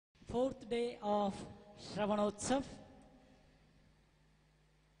fourth day of Sravana Utsav.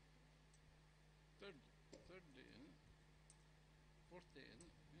 Third day, fourth day.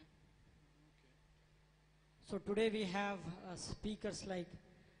 Yeah. Okay. So today we have speakers like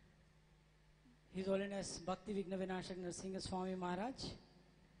His Holiness Bhakti Vighna Vinaша Narasimha Swami Maharaj,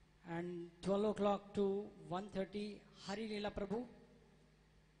 and 12 o'clock to 1:30 Hari Leela Prabhu,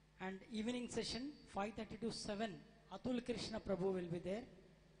 and evening session 5:30 to 7 Atul Krishna Prabhu will be there,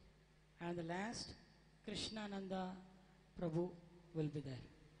 and the last Krishna Nanda Prabhu will be there.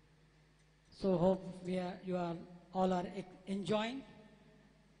 So hope you are all are enjoying,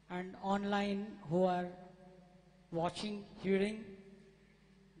 and online who are watching, hearing,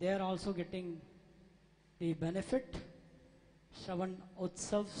 they are also getting the benefit. Shravan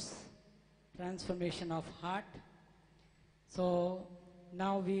Utsav's transformation of heart. So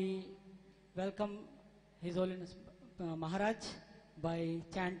now we welcome His Holiness Maharaj by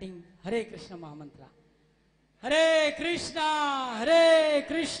chanting Hare Krishna Mahamantra. Hare Krishna, Hare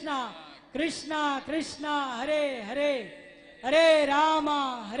Krishna, Krishna Krishna, Hare Hare, Hare Rama,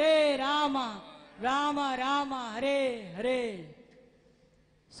 Hare Rama, Rama Rama, Hare Hare.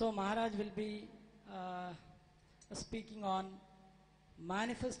 So Maharaj will be speaking on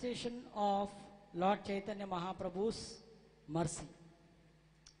manifestation of Lord Chaitanya Mahaprabhu's mercy.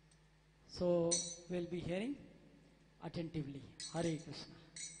 So we'll be hearing attentively. Hare Krishna.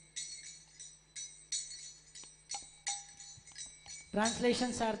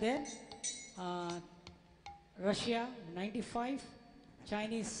 Translations are there. Russia 95,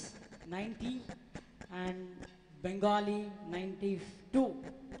 Chinese 90, and Bengali 92.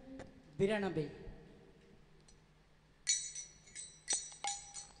 Biranabe.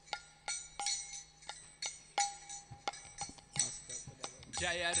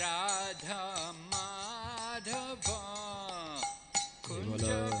 Jaya Radha Madhava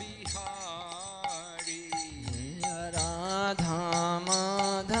Kunja Bihari. Jaya Radha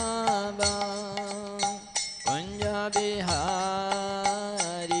Madhava Kunja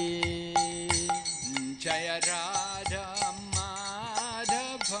Bihari. Jaya Radha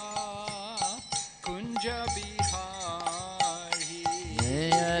Madhava Kunja Bihari.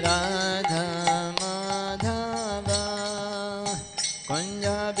 Jaya Radha Madhava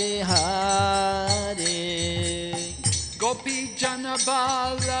Kunja Bihari. Gopi Jana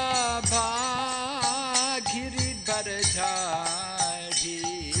Vallabha Giridharadhari.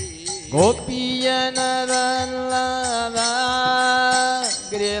 Gopiyana Vallabha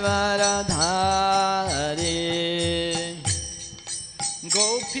Giridharadhari.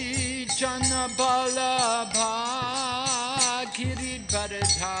 Gopi Jana Vallabha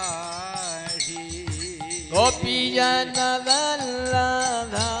Giridharadhari. Gopiyana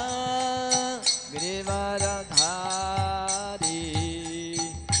Vallabha Giridharadhari.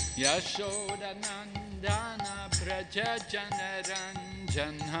 Yashoda Nandana Braja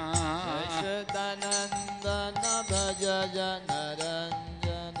Janaranjana. Yashodanandana Bhaja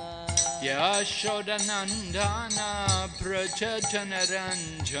Janaranjana. Yashoda Nandana Braja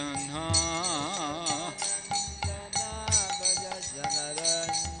Janaranjana. Bhaja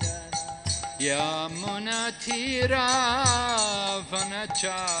Janaranjana. Yamuna Tira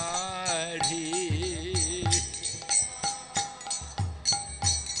Vanachari.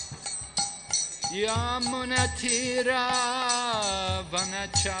 Yamuna Tira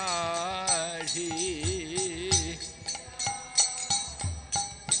Vanachari.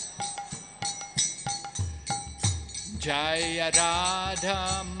 Jaya Radha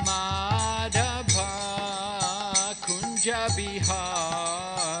Madhava Kunja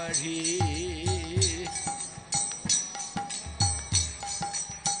Bihari.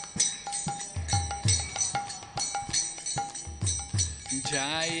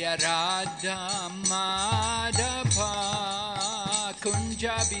 Jaya Radha Madhava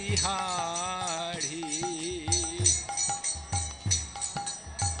Kunja Bihari.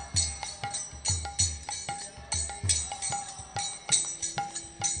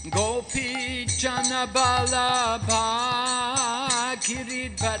 Gopi Jana Vallabha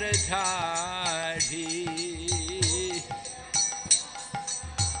Giridharadhari.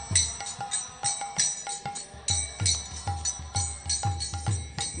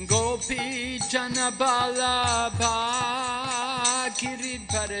 Gopi Jana Vallabha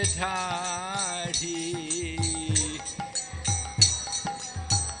Giridharadhari.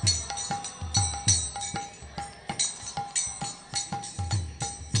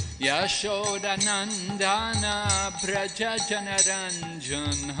 Yashoda Nandana Braja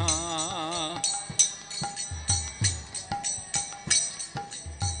Janaranjana.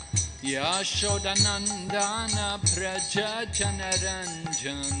 Yashodanandana Praja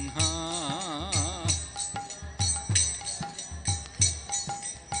Janaranjana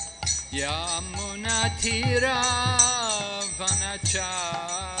Yamunatira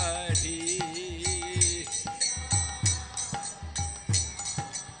Vanachari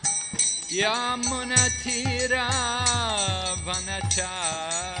Yamunatira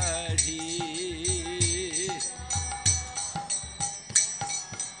Vanachari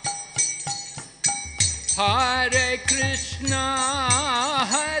Hare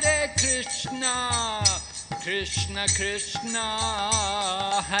Krishna, Krishna Krishna,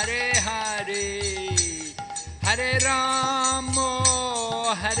 Hare Hare, Hare Rama,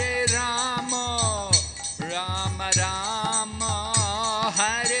 Rama Rama,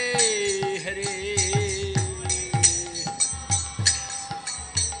 Hare Hare.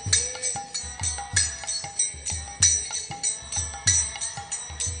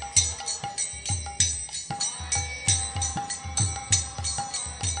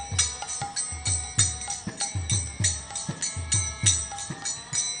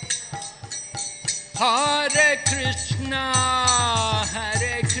 Hare Krishna,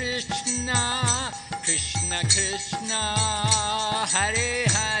 Krishna Krishna, Hare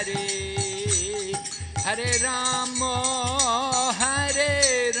Hare, Hare Rama,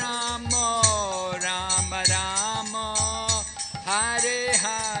 Rama Rama, Hare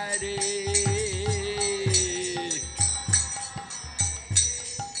Hare.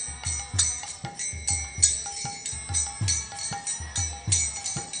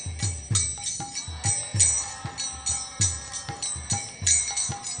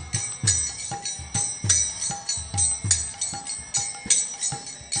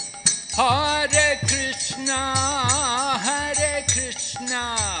 Hare Krishna,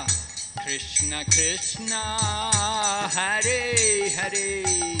 Krishna Krishna, Hare Hare,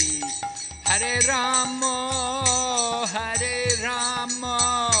 Hare Rama,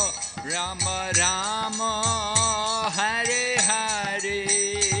 Rama Rama, Hare Hare.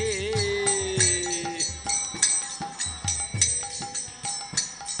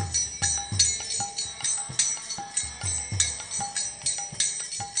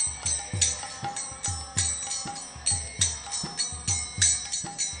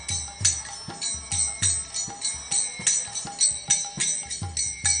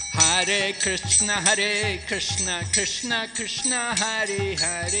 Hare Krishna, Krishna Krishna, Hare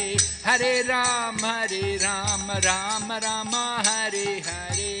Hare, Hare Rama, Rama Rama, Hare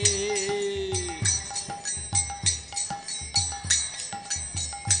Hare.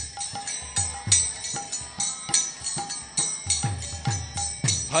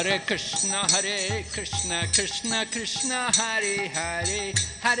 Hare Krishna, Krishna Krishna, Hare Hare,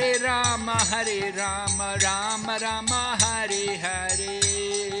 Hare Rama, Rama Rama, Hare Hare.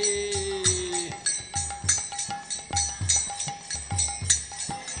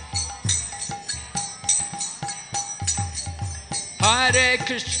 Hare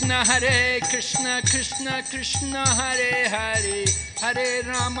Krishna, Krishna Hare Hare, Hare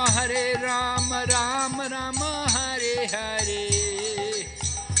Rama, Rama Rama, Hare Hare.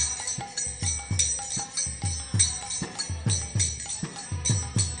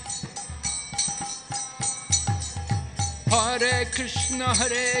 Hare Krishna,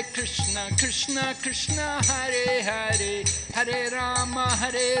 Krishna Krishna, Hare Hare, Hare Rama,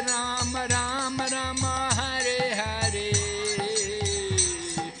 Rama Rama, Hare Hare.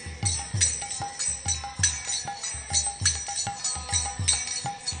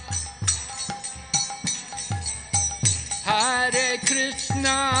 Hare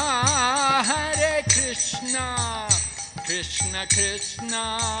Krishna, Krishna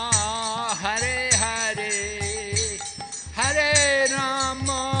Krishna, Hare Hare, Hare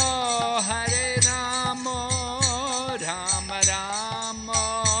Rama, Rama Rama,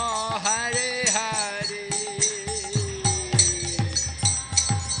 Hare Hare.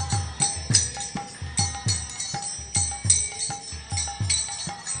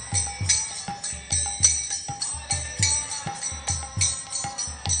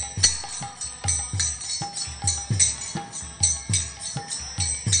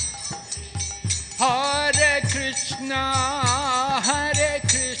 Hare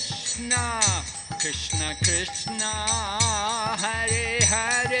Krishna, Krishna Krishna, Hare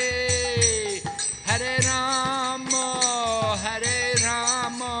Hare, Hare Rama,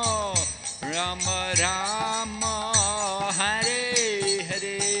 Rama Rama, Hare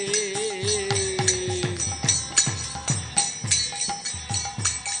Hare.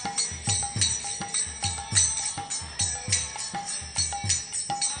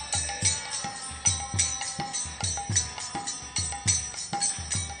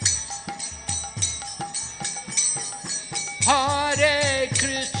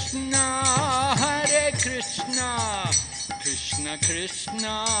 Krishna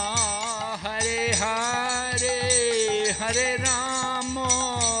Krishna Hare Hare Hare Rama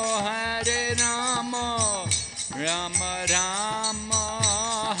Rama Rama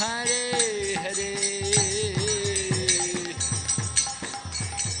Hare Hare.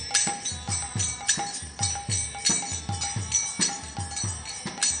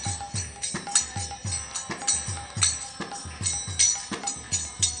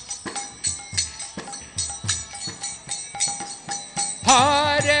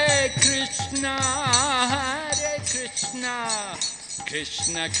 Hare Krishna,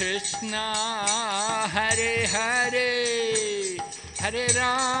 Krishna Krishna, Hare Hare, Hare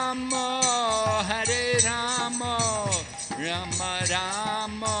Rama, Rama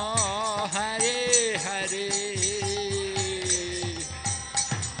Rama, Hare Hare.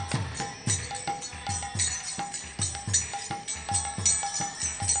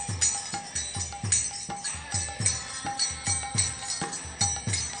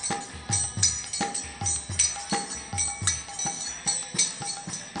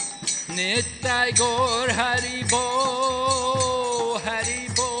 Nittai Gaur Hari Bo, Hari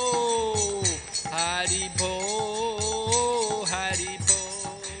Bo, Hari Bo, Hari Bo.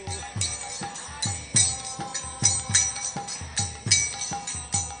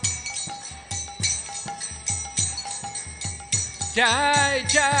 Jai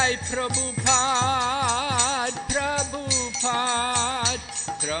Jai Prabhupada, Prabhupada,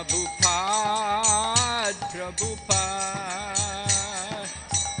 Prabhupada, Prabhupada.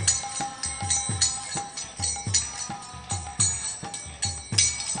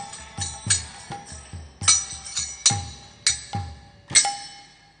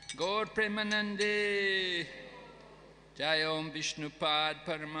 Gaur Premanande, Jai Om Vishnupad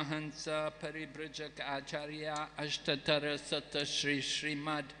Paramahansa Paribrajak Acharya Ashtatara Sata Shri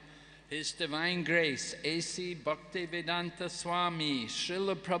Srimad His Divine Grace A.C. Bhaktivedanta Swami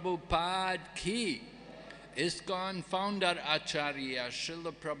Srila Prabhupada Ki, ISKCON Founder Acharya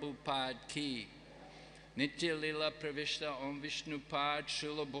Srila Prabhupada Ki, Nitya Lila Pravishta Om Vishnupad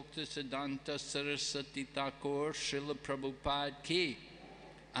Srila Bhaktisiddhanta Saraswati Thakur Srila Prabhupada Ki,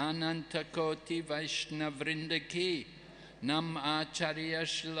 Ananta Koti Vaishnavrinda Ki, Nam Acharya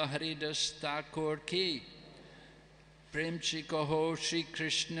Srila Haridas Thakur Ki, Prem Shri Kaho Shri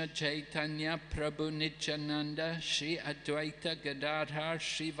Krishna Chaitanya Prabhu Nityananda Shri Advaita Gadadhar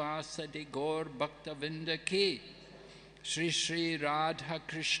Shri Vasadi Gaur Bhaktavinda Ki, Shri Shri Radha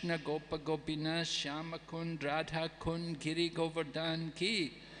Krishna Gopa Gopina Shyama Kund Radha Kund Giri Govardhan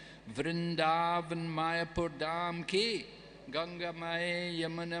Ki, Vrindavan Mayapur Dham Ki, Ganga Mae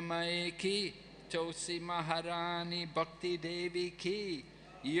Yamuna Mae Ki, Tosi Maharani Bhakti Devi Ki,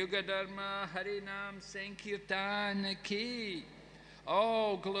 Yuga Dharma Harinam Sankirtan Ki.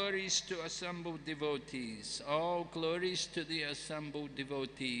 All glories to assembled devotees, all glories to the assembled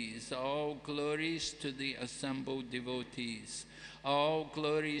devotees, all glories to the assembled devotees, all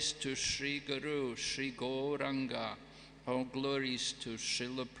glories to Sri Guru, Sri Gauranga, all glories to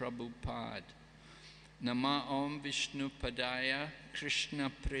Srila Prabhupada. Nama Om Vishnu Padaya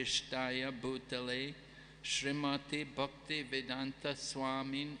Krishna Preshtaya Bhutale Srimati Bhakti Vedanta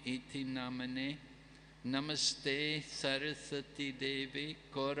Swamin Iti Namane Namaste Saraswati Devi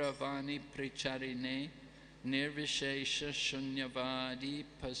Kauravani Pricharine Nirvishesha Shunyavadi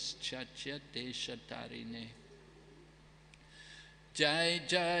Paschatya Deshatarine. Jai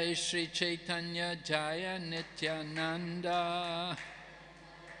Jai Sri Chaitanya Jaya Nityananda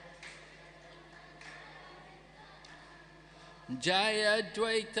Jaya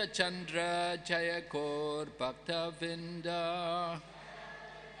Dvaita Chandra Jaya Gaur Bhaktavinda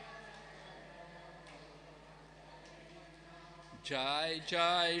Jai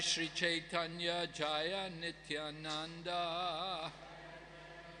Jai Sri Chaitanya Jaya Nityananda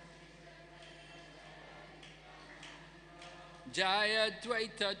Jaya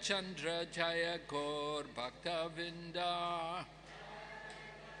Dvaita Chandra Jaya Gaur Bhaktavinda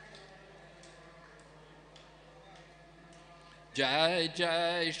Jai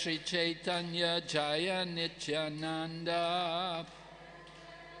Jai Sri Chaitanya Jaya Nityananda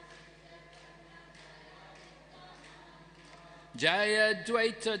Jaya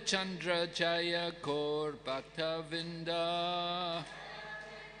Dvaita Chandra Jaya Gaur Bhaktavinda.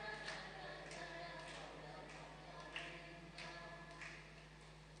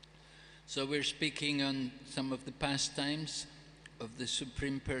 So we're speaking on some of the pastimes of the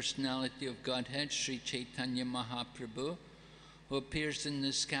Supreme Personality of Godhead, Sri Chaitanya Mahaprabhu, who appears in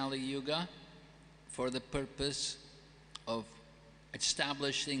this Kali Yuga for the purpose of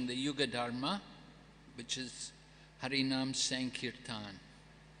establishing the Yuga Dharma, which is Harinam Sankirtan.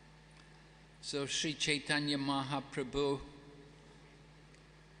 So Sri Chaitanya Mahaprabhu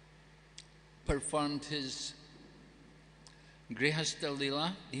performed his Grihastha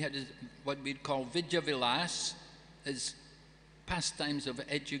Lila. He had what we'd call Vidya-vilas, his pastimes of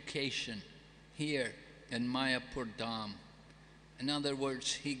education here in Mayapur Dham. In other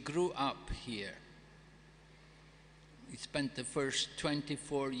words, he grew up here. He spent the first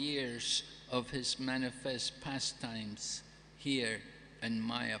 24 years of his manifest pastimes here in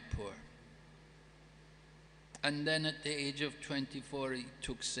Mayapur. And then at the age of 24, he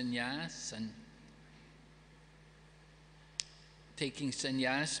took sannyas, and taking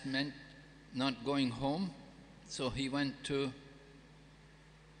sannyas meant not going home. So he went to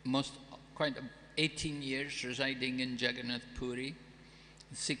quite 18 years residing in Jagannath Puri,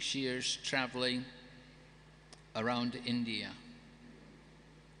 6 years traveling around India.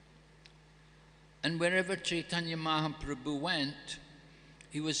 And wherever Chaitanya Mahaprabhu went,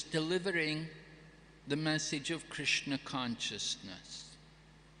 he was delivering the message of Krishna consciousness.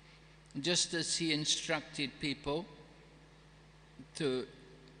 Just as he instructed people to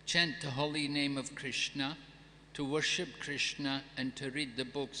chant the holy name of Krishna, to worship Krishna, and to read the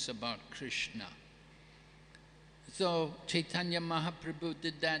books about Krishna. So Chaitanya Mahaprabhu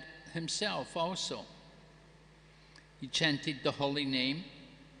did that himself also. He chanted the holy name.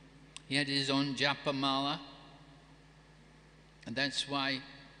 He had his own japamala, and that's why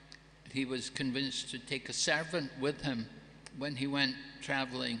he was convinced to take a servant with him when he went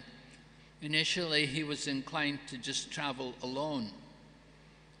traveling. Initially, he was inclined to just travel alone,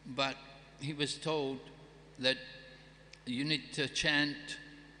 but he was told that you need to chant,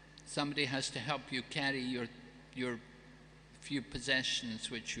 somebody has to help you carry your few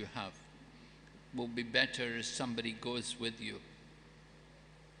possessions which you have. Will be better if somebody goes with you.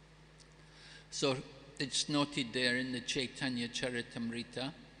 So it's noted there in the Chaitanya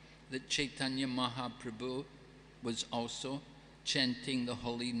Charitamrita that Chaitanya Mahaprabhu was also chanting the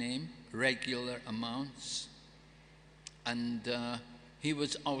holy name, regular amounts. And he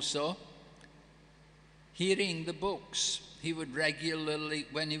was also hearing the books. He would regularly,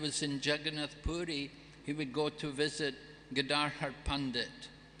 when he was in Jagannath Puri, he would go to visit Gadadhar Pandit,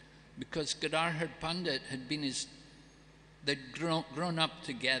 because Gadadhar Pandit had been they'd grown up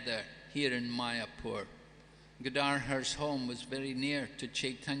together here in Mayapur. Gadadhar's home was very near to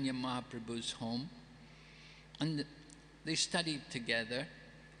Chaitanya Mahaprabhu's home, and they studied together.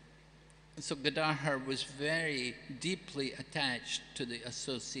 So Gadadhar was very deeply attached to the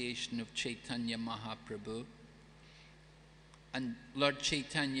association of Chaitanya Mahaprabhu. And Lord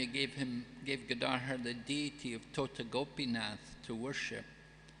Chaitanya gave Gadadhar the deity of Tota Gopinath to worship.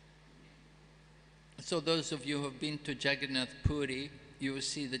 So those of you who have been to Jagannath Puri, you will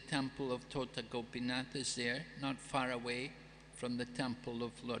see the temple of Tota Gopinath is there, not far away from the temple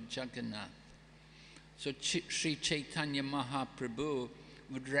of Lord Jagannath. So Sri Chaitanya Mahaprabhu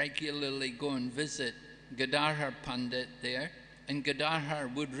would regularly go and visit Gadadhar Pandit there, and Gadadhar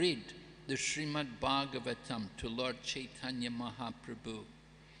would read the Srimad Bhagavatam to Lord Chaitanya Mahaprabhu.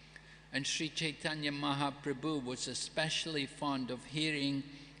 And Sri Chaitanya Mahaprabhu was especially fond of hearing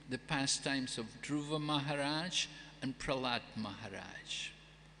the pastimes of Dhruva Maharaj and Prahlad Maharaj.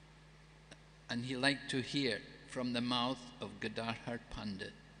 And he liked to hear from the mouth of Gadadhar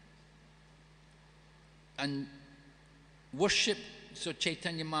Pandit. And worship, so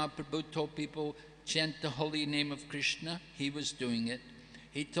Chaitanya Mahaprabhu told people, chant the holy name of Krishna. He was doing it.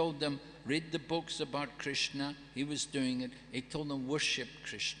 He told them, read the books about Krishna. He was doing it. He told them, worship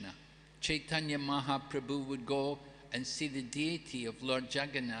Krishna. Chaitanya Mahaprabhu would go and see the deity of Lord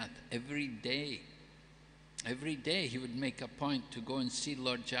Jagannath every day. Every day he would make a point to go and see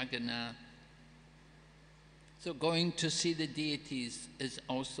Lord Jagannath. So going to see the deities is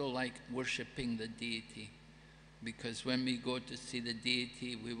also like worshipping the deity, because when we go to see the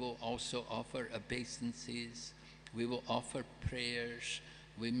deity, we will also offer obeisances, we will offer prayers,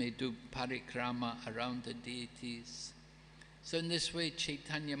 we may do parikrama around the deities. So in this way,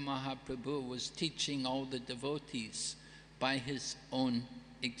 Chaitanya Mahaprabhu was teaching all the devotees by his own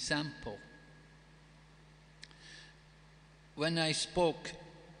example. When I spoke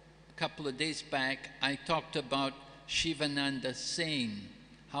a couple of days back, I talked about Shivananda Sen,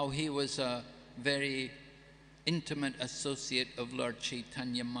 how he was a very intimate associate of Lord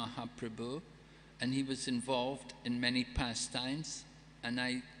Chaitanya Mahaprabhu, and he was involved in many pastimes. And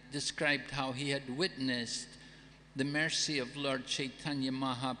I described how he had witnessed the mercy of Lord Chaitanya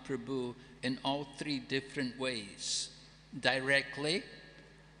Mahaprabhu in all three different ways. Directly,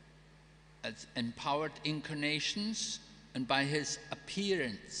 as empowered incarnations, and by his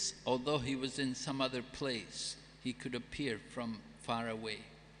appearance, although he was in some other place, he could appear from far away.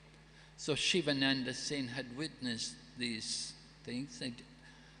 So Shivananda Sen had witnessed these things.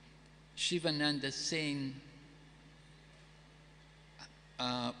 Shivananda Sen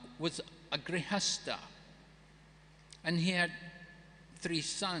was a grihasta, and he had 3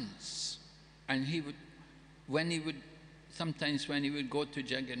 sons, and sometimes when he would go to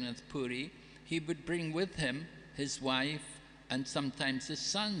Jagannath Puri, he would bring with him his wife, and sometimes his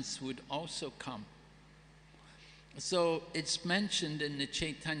sons would also come. So it's mentioned in the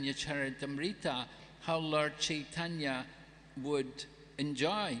Chaitanya Charitamrita how Lord Chaitanya would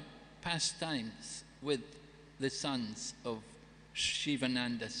enjoy pastimes with the sons of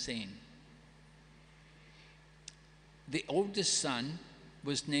Shivananda Sen. The oldest son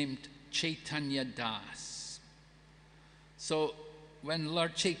was named Chaitanya Das. So when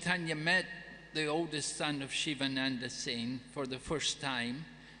Lord Chaitanya met the oldest son of Shivananda Sen for the first time,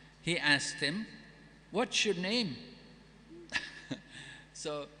 he asked him, "What's your name?"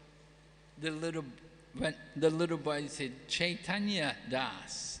 So the little boy said, "Chaitanya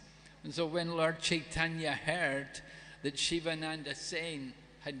Das." And so when Lord Chaitanya heard that Shivananda Sen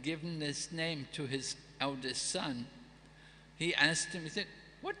had given this name to his eldest son, he asked him, he said,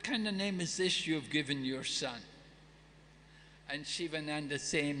 "What kind of name is this you have given your son?" And Shivananda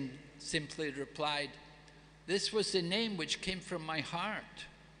Sen simply replied, "This was the name which came from my heart.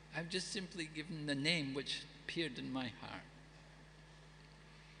 I've just simply given the name which appeared in my heart."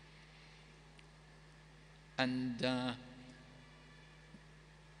 And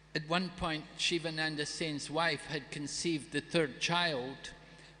at one point, Shivananda Sen's wife had conceived the 3rd child.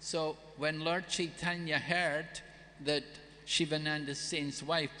 So when Lord Chaitanya heard that Shivananda Sen's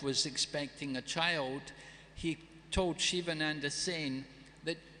wife was expecting a child, he told Shivananda Sen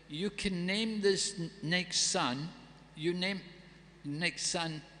that you can name this next son, you name next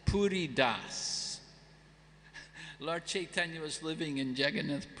son Puri Das. Lord Chaitanya was living in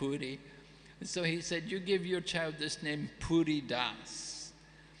Jagannath Puri, so he said, "You give your child this name Puri Das."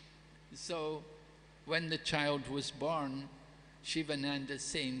 So when the child was born, Shivananda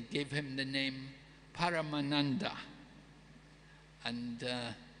Sen gave him the name Paramananda. And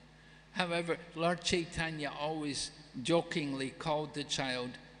however, Lord Chaitanya always jokingly called the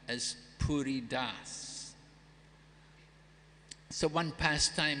child as Puri Das. So one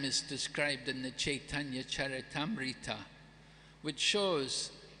pastime is described in the Chaitanya Charitamrita, which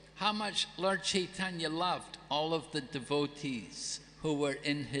shows how much Lord Chaitanya loved all of the devotees who were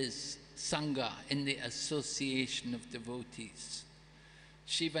in his Sangha, in the association of devotees.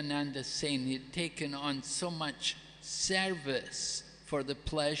 Shivananda Sen had taken on so much service for the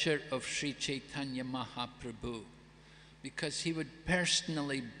pleasure of Sri Chaitanya Mahaprabhu, because he would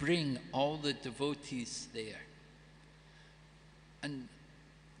personally bring all the devotees there. And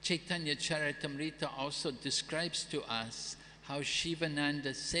Chaitanya Charitamrita also describes to us how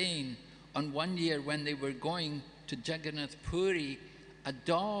Shivananda Sen, on one year when they were going to Jagannath Puri, a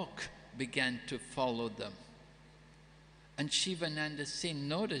dog began to follow them. And Shivananda Sen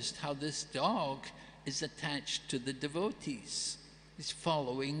noticed how this dog is attached to the devotees. He's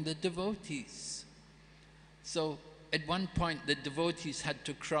following the devotees. So at one point the devotees had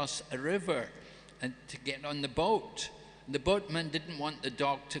to cross a river and to get on the boat. The boatman didn't want the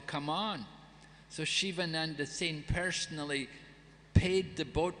dog to come on. So Shivananda Sen personally paid the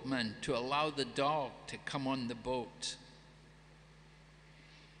boatman to allow the dog to come on the boat.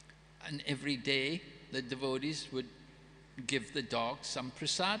 And every day the devotees would give the dog some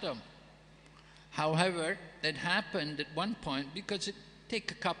prasadam. However, it happened at one point, because it take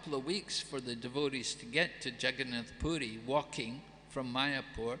a couple of weeks for the devotees to get to Jagannath Puri, walking from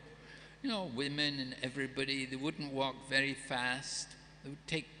Mayapur. You know, women and everybody, they wouldn't walk very fast. It would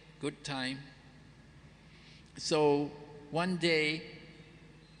take good time. So one day,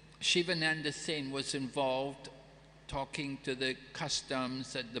 Shivananda Sen was involved talking to the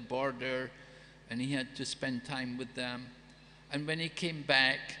customs at the border, and he had to spend time with them. And when he came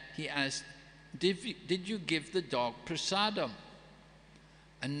back, he asked, did you give the dog prasadam?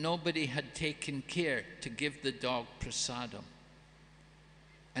 And nobody had taken care to give the dog prasadam.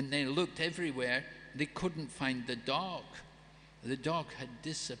 And they looked everywhere, they couldn't find the dog. The dog had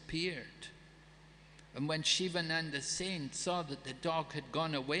disappeared. And when Shivananda Sen saw that the dog had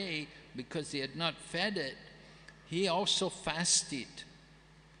gone away because he had not fed it, he also fasted.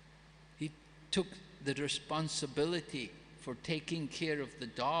 He took the responsibility for taking care of the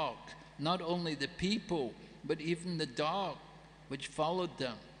dog, not only the people, but even the dog which followed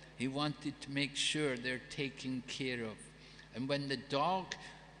them. He wanted to make sure they're taken care of. And when the dog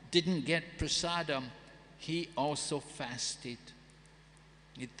didn't get prasadam, he also fasted.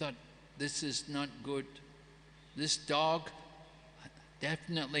 He thought, this is not good. This dog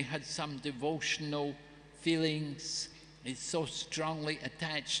definitely had some devotional feelings, is so strongly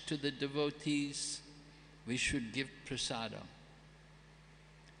attached to the devotees, we should give prasadam.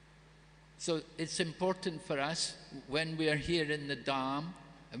 So it's important for us, when we are here in the Dham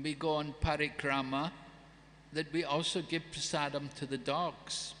and we go on parikrama, that we also give prasadam to the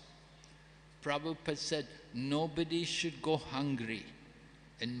dogs. Prabhupada said, nobody should go hungry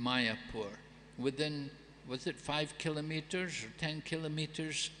in Mayapur. Within, was it 5 kilometers or 10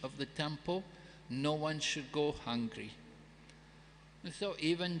 kilometers of the temple, no one should go hungry. And so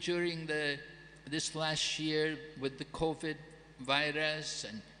even during this last year with the COVID virus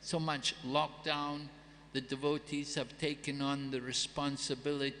and so much lockdown, the devotees have taken on the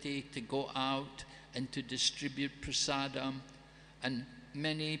responsibility to go out and to distribute prasadam. And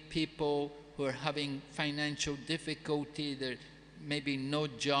many people who are having financial difficulty, there maybe no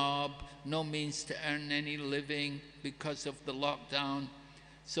job, no means to earn any living because of the lockdown.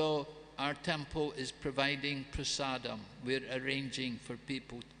 So our temple is providing prasadam. We're arranging for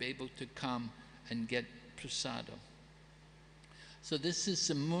people to be able to come and get prasadam. So this is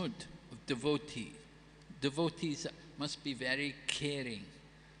the mood of devotee. Devotees must be very caring.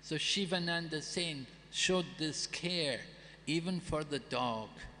 So Shivananda Sen showed this care even for the dog.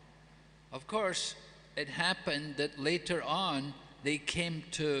 Of course, it happened that later on they came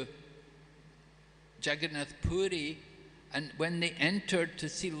to Jagannath Puri, and when they entered to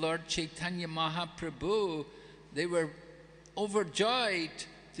see Lord Chaitanya Mahaprabhu, they were overjoyed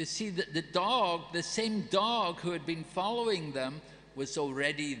to see that the dog, the same dog who had been following them, was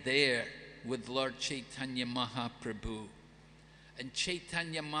already there with Lord Chaitanya Mahaprabhu. And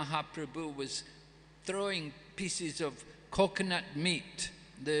Chaitanya Mahaprabhu was throwing pieces of coconut meat,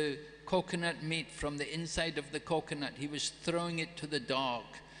 the coconut meat from the inside of the coconut. He was throwing it to the dog,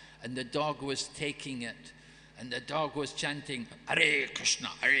 and the dog was taking it. And the dog was chanting, Hare Krishna,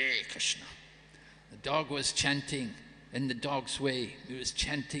 Hare Krishna. The dog was chanting in the dog's way. He was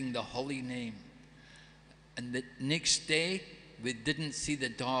chanting the holy name. And the next day, we didn't see the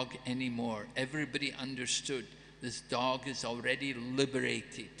dog anymore. Everybody understood this dog is already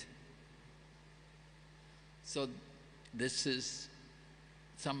liberated. So this is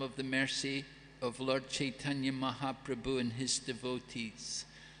some of the mercy of Lord Chaitanya Mahaprabhu and his devotees,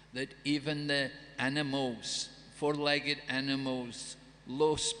 that even the animals, four-legged animals,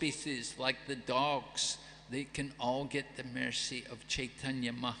 low species like the dogs, they can all get the mercy of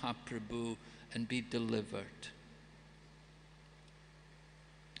Chaitanya Mahaprabhu and be delivered.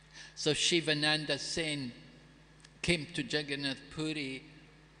 So Shivananda Sen came to Jagannath Puri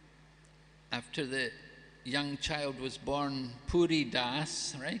after the young child was born, Puri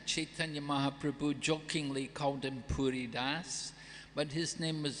Das, right? Chaitanya Mahaprabhu jokingly called him Puri Das, but his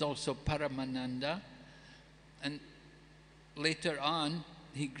name was also Paramananda. And later on,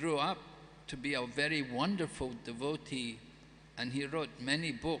 he grew up to be a very wonderful devotee, and he wrote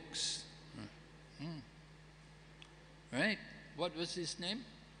many books. Right? What was his name?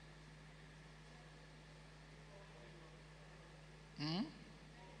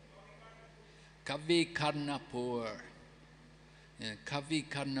 Kavi Karnapur. Kavi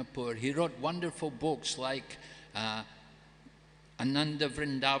Karnapur. He wrote wonderful books like Ananda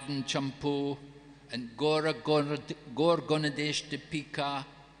Vrindavan Champu and Gaur Gunadesh Dipika,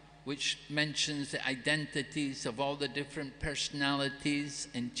 which mentions the identities of all the different personalities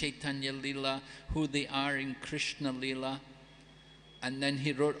in Chaitanya Lila, who they are in Krishna Lila. And then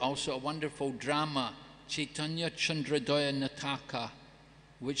he wrote also a wonderful drama, Chaitanya Chandradaya Nataka,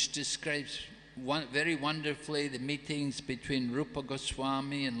 which describes very wonderfully the meetings between Rupa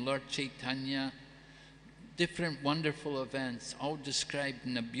Goswami and Lord Chaitanya. Different wonderful events, all described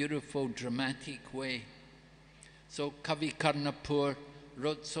in a beautiful, dramatic way. So Kavi Karnapur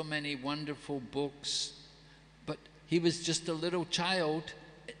wrote so many wonderful books, but he was just a little child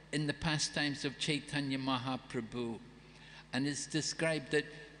in the pastimes of Chaitanya Mahaprabhu. And it's described that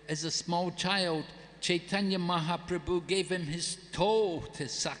as a small child, Chaitanya Mahaprabhu gave him his toe to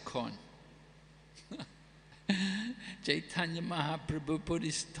suck on. Chaitanya Mahaprabhu put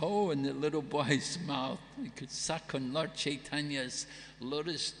his toe in the little boy's mouth. He could suck on Lord Chaitanya's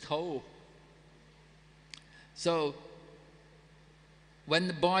lotus toe. So when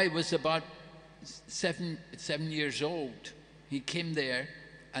the boy was about seven years old, he came there,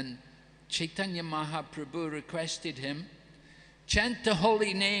 and Chaitanya Mahaprabhu requested him, chant the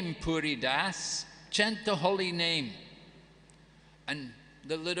holy name, Puri Das, chant the holy name. And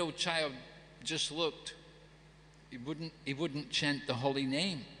the little child just looked. He wouldn't chant the holy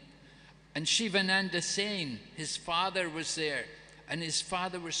name. And Shivananda Sen, his father, was there, and his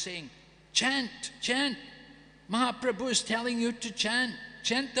father was saying, chant, chant. Mahaprabhu is telling you to chant.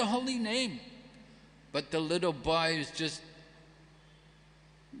 Chant the holy name. But the little boy was just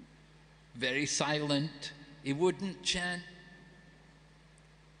very silent. He wouldn't chant.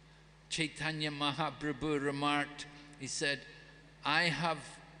 Chaitanya Mahaprabhu remarked, he said, I have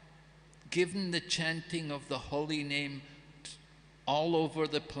given the chanting of the holy name all over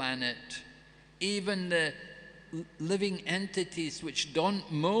the planet. Even the living entities which don't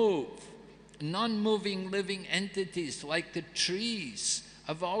move, non-moving living entities like the trees,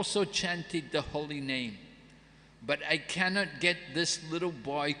 have also chanted the holy name. But I cannot get this little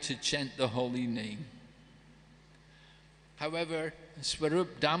boy to chant the holy name. However,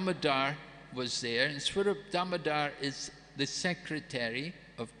 Swarup Damodar was there, and Swarup Damodar is the secretary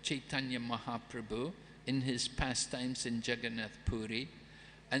of Chaitanya Mahaprabhu in his pastimes in Jagannath Puri.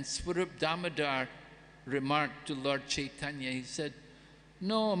 And Swarup Damodar remarked to Lord Chaitanya, he said,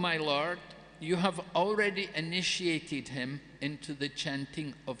 no, my Lord, you have already initiated him into the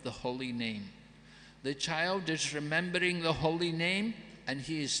chanting of the holy name. The child is remembering the holy name and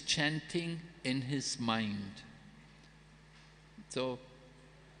he is chanting in his mind. So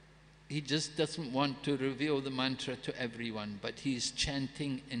he just doesn't want to reveal the mantra to everyone, but he's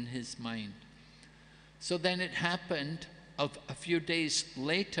chanting in his mind. So then it happened, a few days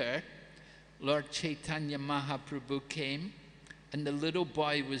later, Lord Chaitanya Mahaprabhu came and the little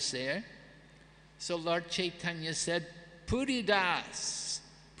boy was there. So Lord Chaitanya said, Puridas,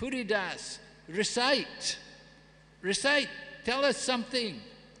 Puridas, recite, recite, tell us something.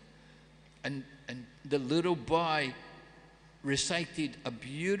 And the little boy recited a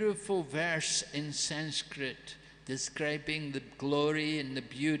beautiful verse in Sanskrit describing the glory and the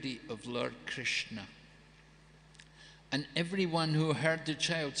beauty of Lord Krishna. And everyone who heard the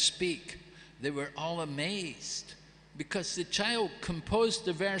child speak, they were all amazed because the child composed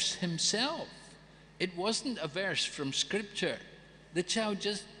the verse himself. It wasn't a verse from scripture. The child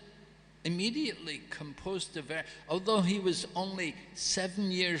just immediately composed the verse, although he was only 7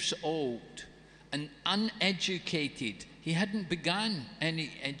 years old and uneducated. He hadn't begun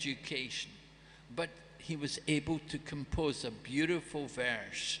any education, but he was able to compose a beautiful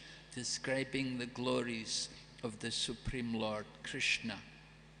verse describing the glories of the Supreme Lord Krishna.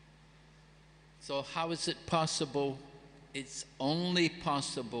 So how is it possible? It's only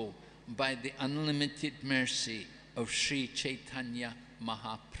possible by the unlimited mercy of Sri Chaitanya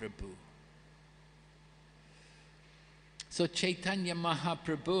Mahaprabhu. So Chaitanya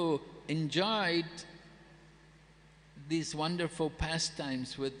Mahaprabhu enjoyed these wonderful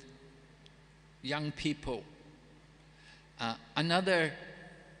pastimes with young people. Another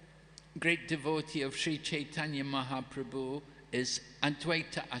great devotee of Sri Chaitanya Mahaprabhu is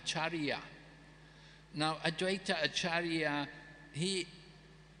Advaita Acharya. Now, Advaita Acharya, he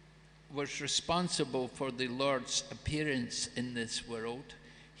was responsible for the Lord's appearance in this world.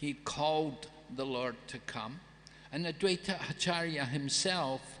 He called the Lord to come. And Advaita Acharya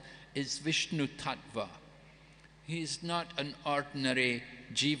himself is Vishnu Tattva. He is not an ordinary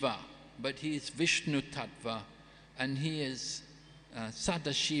jiva, but he is Vishnu Tattva, and he is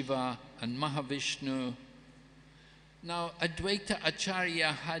Sadashiva and Mahavishnu. Now, Advaita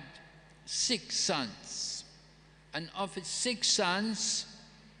Acharya had 6 sons, and of his 6 sons,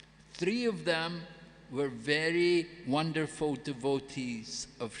 3 of them were very wonderful devotees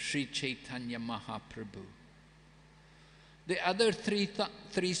of Sri Chaitanya Mahaprabhu. The other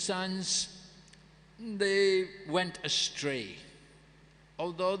three sons, they went astray.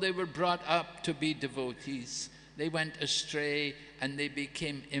 Although they were brought up to be devotees, they went astray and they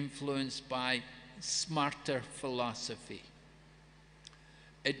became influenced by smarter philosophy.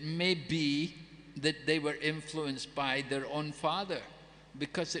 It may be that they were influenced by their own father,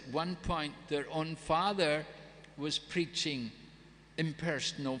 because at one point their own father was preaching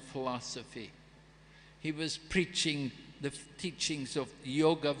impersonal philosophy. He was preaching the teachings of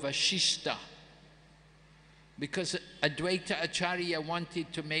Yoga Vasishta, because Advaita Acharya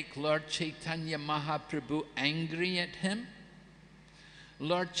wanted to make Lord Chaitanya Mahaprabhu angry at him.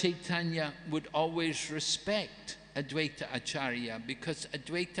 Lord Chaitanya would always respect Advaita Acharya because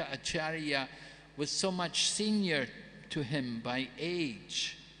Advaita Acharya was so much senior to him by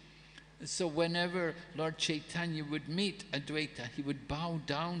age. So whenever Lord Chaitanya would meet Advaita, he would bow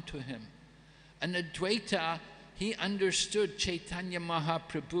down to him. And Advaita, he understood Chaitanya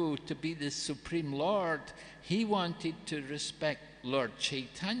Mahaprabhu to be the Supreme Lord. He wanted to respect Lord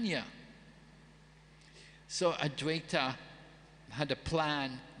Chaitanya. So Advaita had a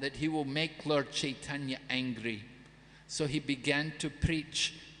plan that he will make Lord Chaitanya angry. So he began to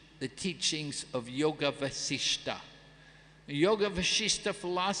preach the teachings of Yoga Vasishta. Yoga Vasishta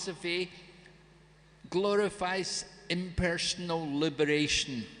philosophy glorifies impersonal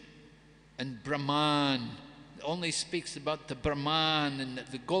liberation. and Brahman. It only speaks about the Brahman, and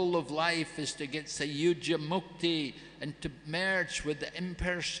that the goal of life is to get Sayuja Mukti and to merge with the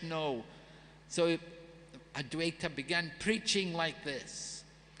impersonal. So Advaita began preaching like this.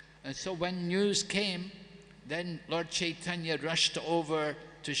 And so when news came, then Lord Chaitanya rushed over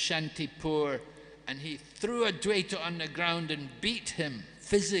to Shantipur, and he threw Advaita on the ground and beat him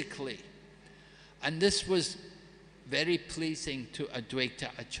physically. And this was very pleasing to Advaita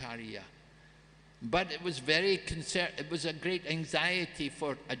Acharya. But it was it was a great anxiety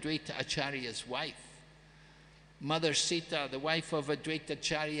for Advaita Acharya's wife. Mother Sita, the wife of Advaita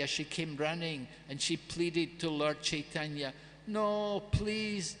Acharya, she came running and she pleaded to Lord Chaitanya, "No,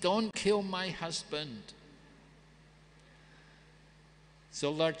 please don't kill my husband."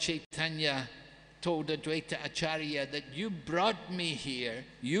 So Lord Chaitanya told Advaita Acharya that you brought me here,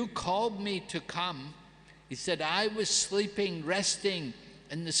 you called me to come. He said, I was sleeping, resting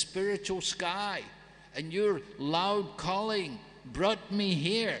in the spiritual sky, and your loud calling brought me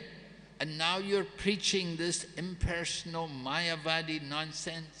here, and now you're preaching this impersonal Mayavadi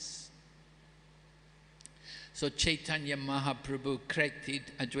nonsense. So Chaitanya Mahaprabhu corrected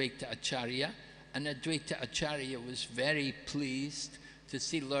Advaita Acharya, and Advaita Acharya was very pleased to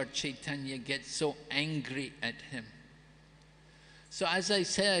see Lord Chaitanya get so angry at him. So as I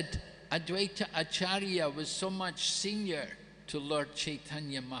said, Advaita Acharya was so much senior to Lord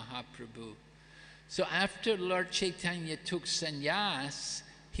Chaitanya Mahaprabhu. So after Lord Chaitanya took sannyas,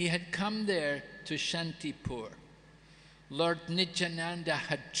 he had come there to Shantipur. Lord Nityananda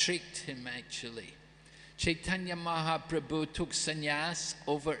had tricked him actually. Chaitanya Mahaprabhu took sannyas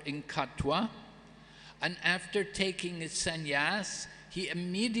over in Katwa, and after taking his sannyas, he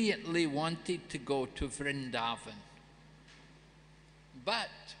immediately wanted to go to Vrindavan. But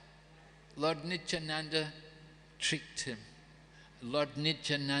Lord Nityananda tricked him. Lord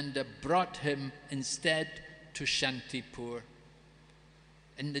Nityananda brought him instead to Shantipur,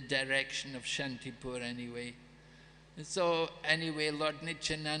 in the direction of Shantipur anyway. And so anyway, Lord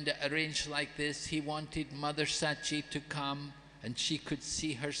Nityananda arranged like this. He wanted Mother Sachi to come, and she could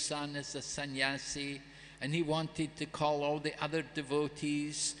see her son as a sannyasi, and he wanted to call all the other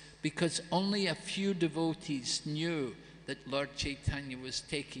devotees, because only a few devotees knew that Lord Chaitanya was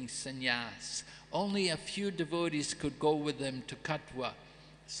taking sannyas. Only a few devotees could go with him to Katwa.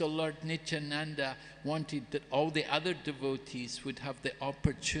 So Lord Nityananda wanted that all the other devotees would have the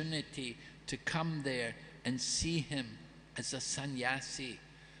opportunity to come there and see him as a sannyasi.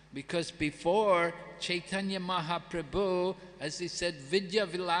 Because before, Chaitanya Mahaprabhu, as he said, Vidya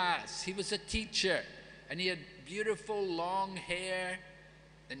Vilas, he was a teacher, and he had beautiful long hair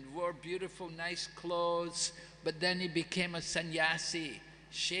and wore beautiful nice clothes, but then he became a sannyasi,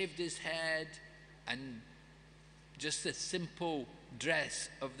 shaved his head, and just a simple dress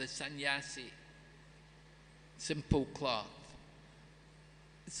of the sannyasi, simple cloth.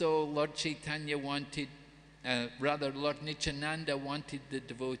 So Lord Chaitanya wanted, Lord Nityananda wanted the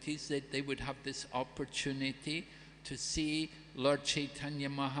devotees that they would have this opportunity to see Lord Chaitanya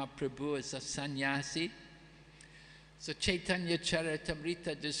Mahaprabhu as a sannyasi. So Chaitanya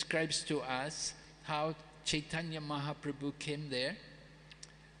Charitamrita describes to us how Chaitanya Mahaprabhu came there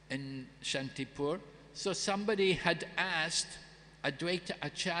in Shantipur. So somebody had asked Advaita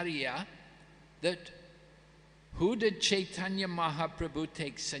Acharya that who did Chaitanya Mahaprabhu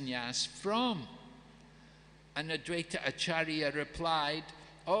take sannyas from? And Advaita Acharya replied,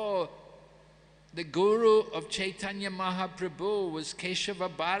 oh, the guru of Chaitanya Mahaprabhu was Keshava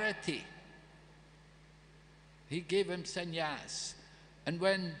Bharati. He gave him sannyas. And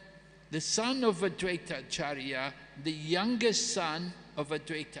when the son of Advaita Acharya, the youngest son of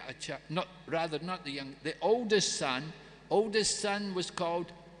Advaita Acharya, the oldest son was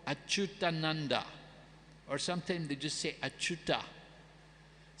called Achyutananda, or sometimes they just say Achyuta.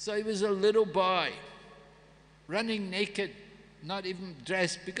 So he was a little boy, running naked, not even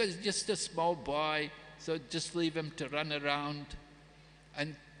dressed, because he's just a small boy, so just leave him to run around.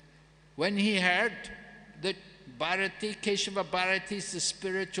 And when he heard that Bharati, Keshava Bharati is the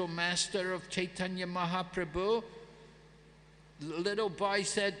spiritual master of Chaitanya Mahaprabhu, the little boy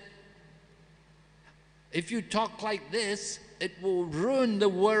said, if you talk like this, it will ruin the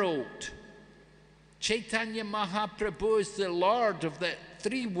world. Chaitanya Mahaprabhu is the Lord of the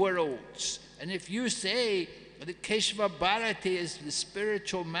three worlds. And if you say that Keshava Bharati is the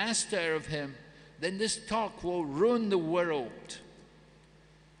spiritual master of him, then this talk will ruin the world.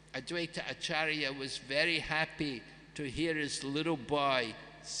 Advaita Acharya was very happy to hear his little boy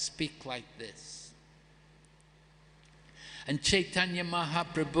speak like this. And Chaitanya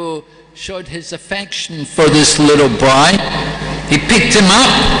Mahaprabhu showed his affection for this little boy. He picked him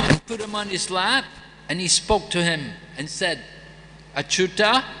up and put him him on his lap and he spoke to him and said,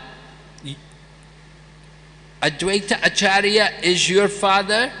 Achyuta, Advaita Acharya is your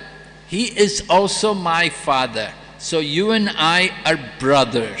father. He is also my father. So you and I are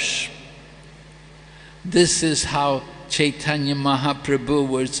brothers. This is how Chaitanya Mahaprabhu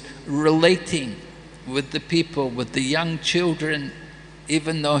was relating with the people, with the young children.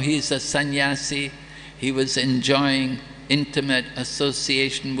 Even though he's a sannyasi, he was enjoying intimate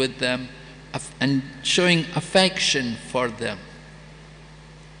association with them and showing affection for them.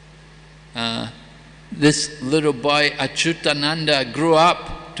 This little boy, Achyutananda, grew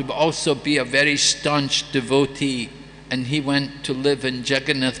up to also be a very staunch devotee, and he went to live in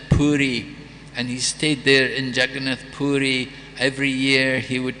Jagannath Puri, and he stayed there in Jagannath Puri. Every year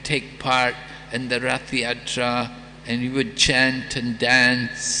he would take part in the Rath Yatra, and he would chant and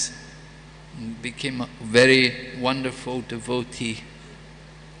dance. He became a very wonderful devotee.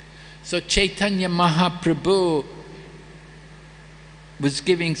 So Chaitanya Mahaprabhu was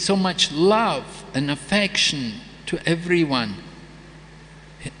giving so much love and affection to everyone,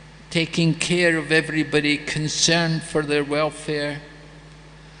 taking care of everybody, concerned for their welfare.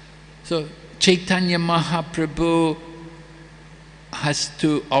 So Chaitanya Mahaprabhu has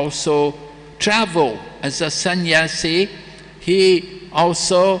to also travel as a sannyasi. He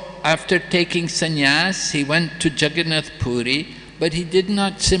also, after taking sannyas, he went to Jagannath Puri, but he did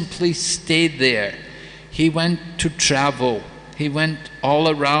not simply stay there. He went to travel. He went all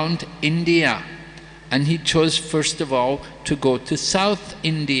around India, and he chose first of all to go to South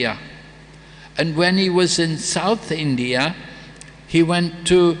India. And when he was in South India, he went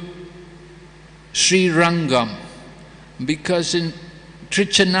to Sri Rangam, because in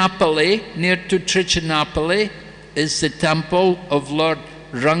Trichinopoli, near to Trichinopoli, is the temple of Lord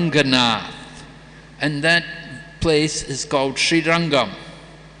Ranganath, and that place is called Sri Rangam.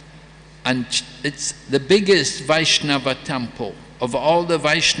 And it's the biggest Vaishnava temple. Of all the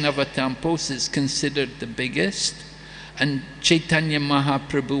Vaishnava temples, it's considered the biggest. And Chaitanya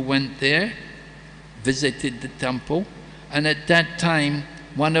Mahaprabhu went there, visited the temple, and at that time,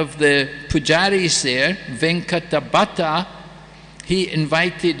 one of the pujaris there, Venkatabhata, he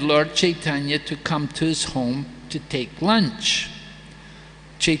invited Lord Chaitanya to come to his home to take lunch.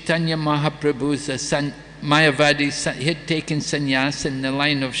 Chaitanya Mahaprabhu is a Mayavadi, he had taken sannyas in the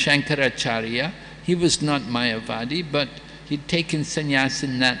line of Shankaracharya. He was not Mayavadi, but he'd taken sannyas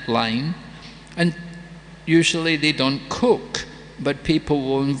in that line. And usually they don't cook, but people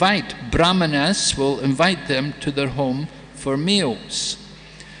will invite. Brahmanas will invite them to their home for meals.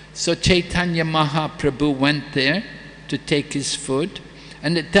 So Chaitanya Mahaprabhu went there to take his food.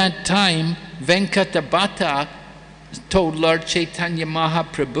 And at that time, Venkatabhata told Lord Chaitanya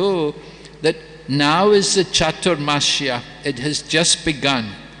Mahaprabhu that now is the Chaturmasya, it has just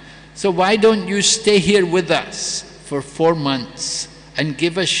begun. So why don't you stay here with us for 4 months and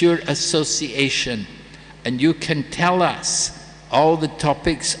give us your association, and you can tell us all the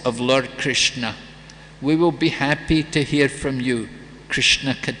topics of Lord Krishna. We will be happy to hear from you,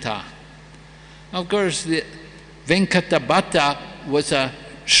 Krishna Katha. Of course, the Venkatabhata was a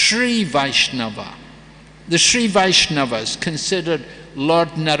Sri Vaishnava. The Sri Vaishnavas considered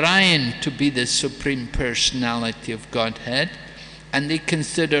Lord Narayan to be the Supreme Personality of Godhead, and they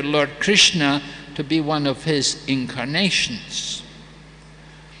consider Lord Krishna to be one of his incarnations.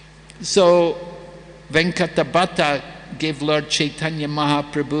 So Venkatabhata gave Lord Chaitanya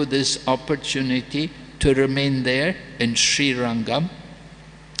Mahaprabhu this opportunity to remain there in Sri Rangam.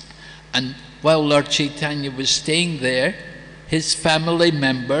 And while Lord Chaitanya was staying there, his family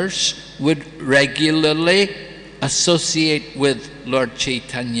members would regularly associate with Lord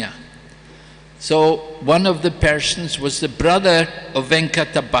Chaitanya. So one of the persons was the brother of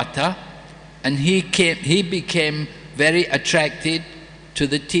Venkatabhata, and he became very attracted to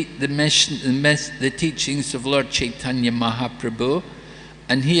the teachings of Lord Chaitanya Mahaprabhu,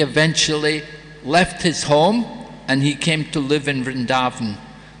 and he eventually left his home and he came to live in Vrindavan.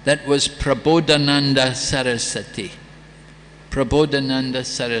 That was Prabodhananda Saraswati. Prabodhananda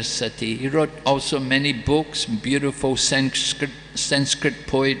Saraswati. He wrote also many books, beautiful Sanskrit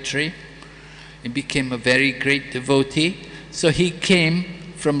poetry. He became a very great devotee. So he came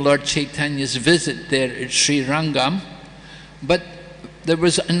from Lord Chaitanya's visit there at Sri Rangam. But there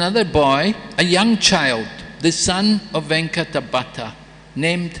was another boy, a young child, the son of Venkatabhata,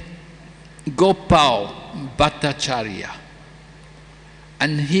 named Gopal Bhattacharya.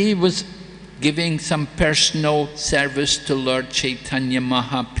 And he was giving some personal service to Lord Chaitanya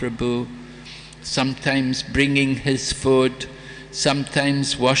Mahaprabhu, sometimes bringing his food,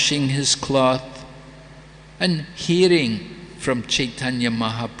 sometimes washing his cloth, and hearing from Chaitanya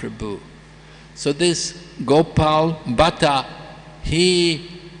Mahaprabhu. So this Gopal Bhatta, he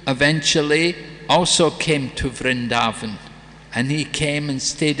eventually also came to Vrindavan. And he came and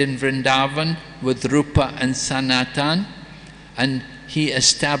stayed in Vrindavan with Rupa and Sanatan. And he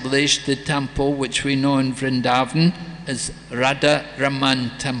established the temple which we know in Vrindavan as Radha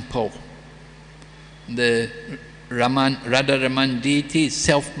Raman temple. The Radha Raman deity is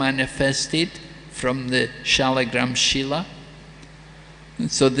self-manifested from the Shalagram Shila. And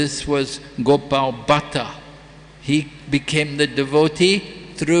so this was Gopal Bhatta. He became the devotee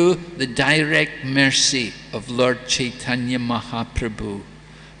through the direct mercy of Lord Chaitanya Mahaprabhu.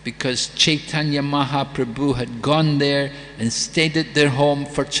 Because Chaitanya Mahaprabhu had gone there and stayed at their home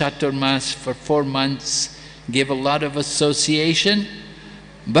for Chaturmas for 4 months, gave a lot of association,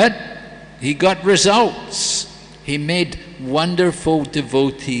 but he got results. He made wonderful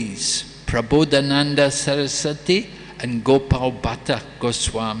devotees, Prabodhananda Saraswati and Gopal Bhatta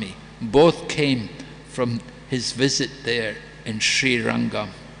Goswami. Both came from his visit there in Sri Rangam.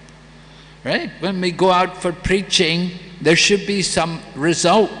 Right? When we go out for preaching, there should be some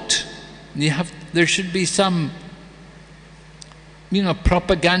result. There should be some,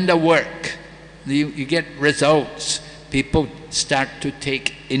 propaganda work. You get results. People start to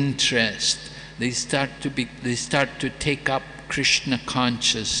take interest. They start to take up Krishna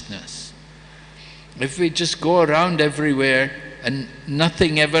consciousness. If we just go around everywhere and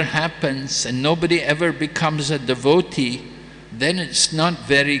nothing ever happens and nobody ever becomes a devotee, then it's not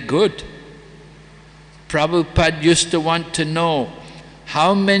very good. Prabhupada used to want to know,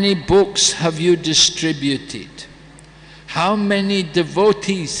 how many books have you distributed? How many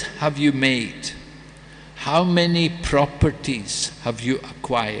devotees have you made? How many properties have you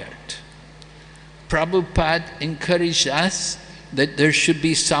acquired? Prabhupada encouraged us that there should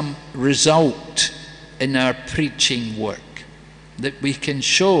be some result in our preaching work, that we can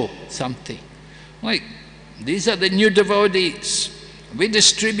show something. Like, these are the new devotees. We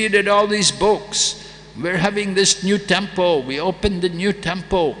distributed all these books. We're having this new temple. We opened the new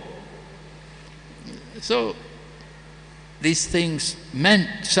temple. So, these things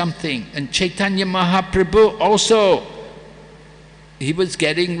meant something. And Chaitanya Mahaprabhu also, he was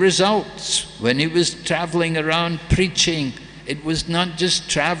getting results. When he was traveling around preaching, it was not just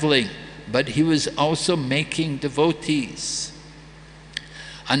traveling, but he was also making devotees.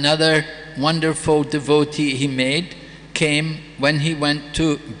 Another wonderful devotee he made came when he went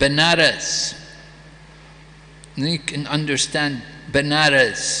to Benares. You can understand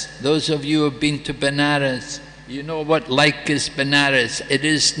Benares. Those of you who have been to Benares, you know what like is Benares. It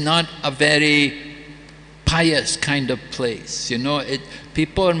is not a very pious kind of place.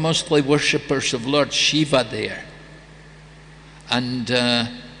 People are mostly worshippers of Lord Shiva there. And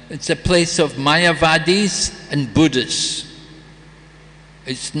it's a place of Mayavadis and Buddhists.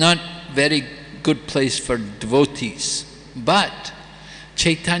 It's not a very good place for devotees. But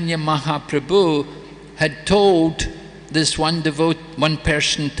Chaitanya Mahaprabhu had told this one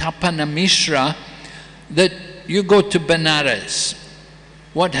person, Tapana Mishra, that you go to Benares.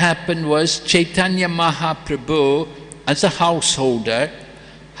 What happened was Chaitanya Mahaprabhu, as a householder,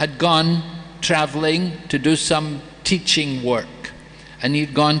 had gone traveling to do some teaching work. And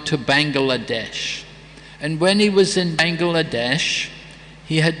he'd gone to Bangladesh. And when he was in Bangladesh,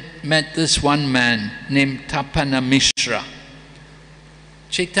 he had met this one man named Tapana Mishra.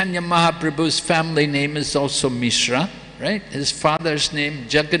 Chaitanya Mahaprabhu's family name is also Mishra, right? His father's name,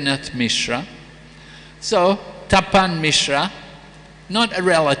 Jagannath Mishra. So, Tapan Mishra, not a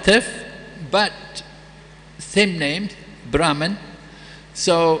relative, but same name, Brahmin.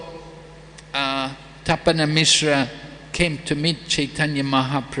 So, Tapana Mishra came to meet Chaitanya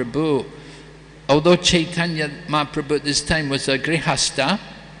Mahaprabhu. Although Chaitanya Mahaprabhu at this time was a grihasta,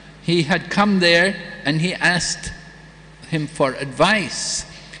 he had come there and he asked him for advice.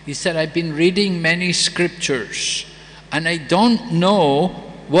 He said, I've been reading many scriptures and I don't know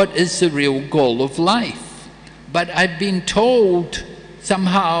what is the real goal of life. But I've been told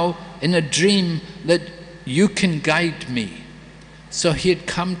somehow in a dream that you can guide me. So he had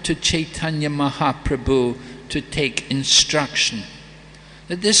come to Chaitanya Mahaprabhu to take instruction.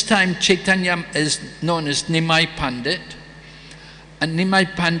 At this time, Chaitanya is known as Nimai Pandit. And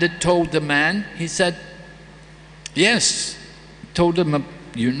Nimai Pandit told the man, he said, yes, told him,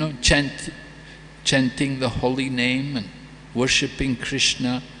 chanting the holy name and worshipping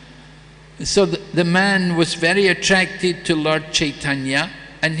Krishna. So the man was very attracted to Lord Chaitanya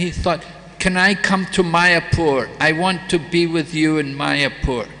and he thought, can I come to Mayapur? I want to be with you in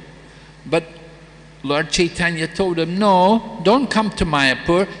Mayapur. But Lord Chaitanya told him, no, don't come to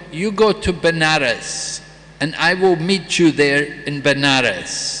Mayapur, you go to Benares. and I will meet you there in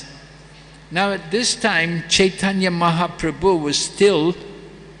Benares. Now at this time, Chaitanya Mahaprabhu was still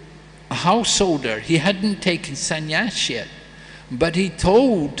a householder. He hadn't taken sannyas yet. But he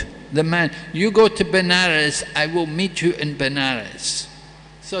told the man, you go to Benares, I will meet you in Benares.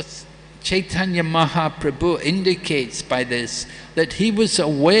 So Chaitanya Mahaprabhu indicates by this that he was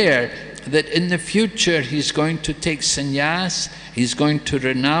aware that in the future he's going to take sannyas, he's going to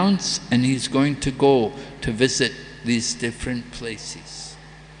renounce, and he's going to go to visit these different places.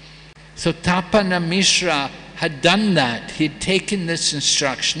 So Tapana Mishra had done that. He had taken this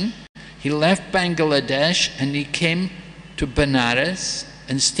instruction. He left Bangladesh and he came to Benares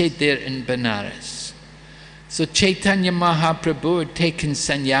and stayed there in Benares. So Chaitanya Mahaprabhu had taken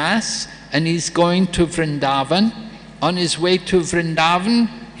sannyas and he's going to Vrindavan. On his way to Vrindavan,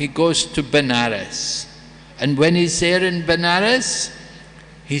 he goes to Benares. And when he's there in Benares,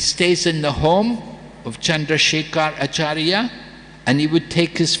 he stays in the home of Chandrasekhar Acharya, and he would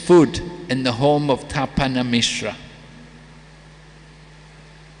take his food in the home of Tapana Mishra.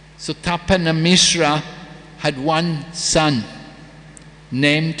 So Tapana Mishra had one son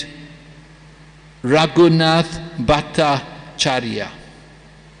named Raghunath Bhattacharya.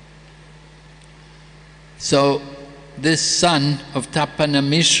 So this son of Tapana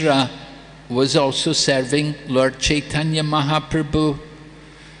Mishra was also serving Lord Chaitanya Mahaprabhu.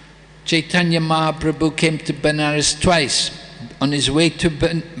 Chaitanya Mahaprabhu came to Benares twice, on his way to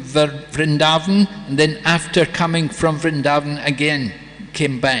Vrindavan, and then after coming from Vrindavan again,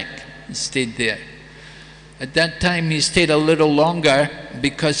 came back and stayed there. At that time he stayed a little longer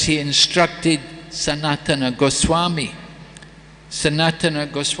because he instructed Sanatana Goswami.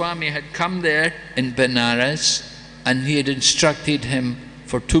 Sanatana Goswami had come there in Benares and he had instructed him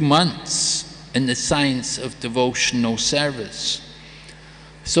for 2 months in the science of devotional service.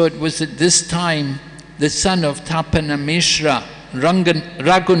 So it was at this time the son of Tapana Mishra,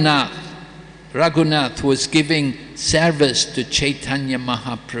 Raghunath was giving service to Chaitanya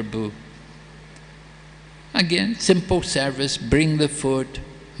Mahaprabhu. Again, simple service, bring the food,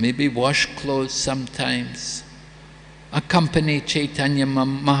 maybe wash clothes sometimes, accompany Chaitanya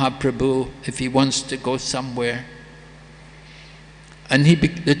Mahaprabhu if he wants to go somewhere. And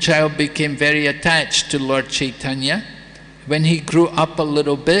the child became very attached to Lord Chaitanya. When he grew up a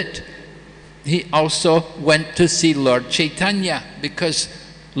little bit, he also went to see Lord Chaitanya, because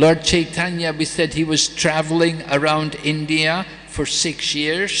Lord Chaitanya, we said he was traveling around India for 6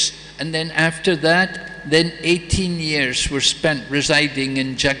 years, and then after that, then 18 years were spent residing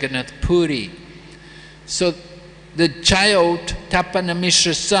in Jagannath Puri. So the child, Tapana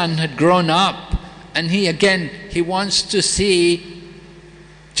Mishra's son, had grown up, and he wants to see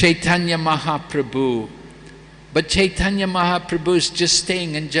Chaitanya Mahaprabhu. But Chaitanya Mahaprabhu is just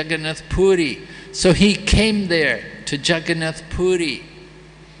staying in Jagannath Puri. So he came there to Jagannath Puri.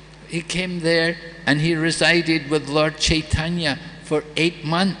 He came there and he resided with Lord Chaitanya for 8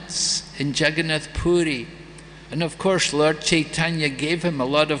 months in Jagannath Puri. And of course Lord Chaitanya gave him a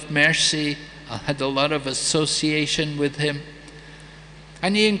lot of mercy, had a lot of association with him.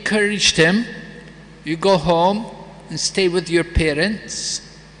 And he encouraged him, you go home and stay with your parents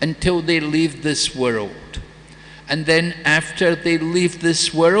until they leave this world. And then after they leave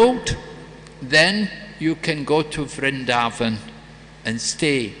this world, then you can go to Vrindavan and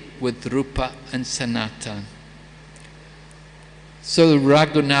stay with Rupa and Sanatan. So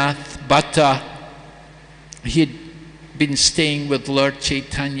Raghunath Bhatta, he had been staying with Lord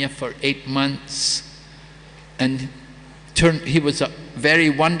Chaitanya for 8 months, and he was a very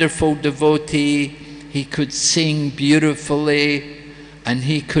wonderful devotee. He could sing beautifully, and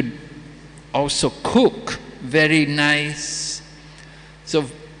he could also cook very nice. So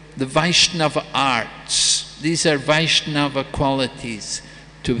the Vaishnava arts, these are Vaishnava qualities,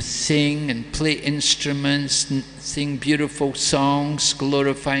 to sing and play instruments, and sing beautiful songs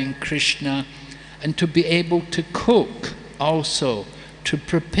glorifying Krishna, and to be able to cook also, to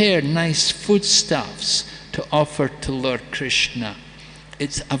prepare nice foodstuffs to offer to Lord Krishna.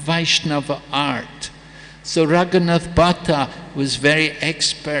 It's a Vaishnava art. So Raghunath Bhatta was very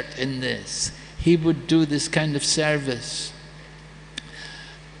expert in this. He would do this kind of service.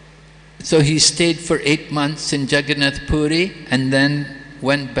 So he stayed for 8 months in Jagannath Puri and then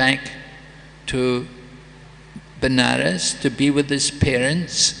went back to Benares to be with his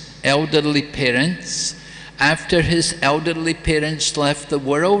parents, elderly parents. After his elderly parents left the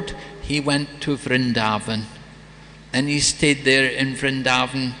world, he went to Vrindavan. And he stayed there in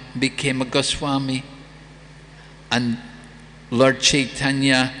Vrindavan, became a Goswami. And Lord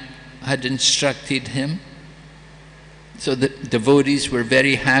Chaitanya had instructed him. So the devotees were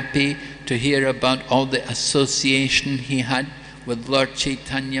very happy to hear about all the association he had with Lord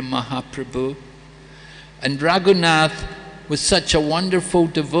Chaitanya Mahaprabhu. And Raghunath was such a wonderful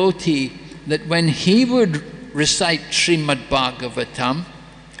devotee that when he would recite Srimad Bhagavatam,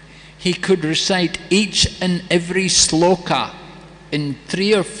 he could recite each and every sloka in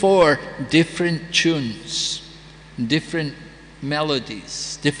 3 or 4 different tunes, different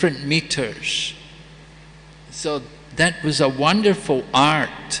melodies, different meters. So that was a wonderful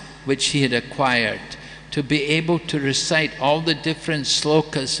art which he had acquired, to be able to recite all the different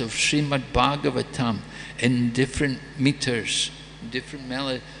slokas of Srimad Bhagavatam in different meters, different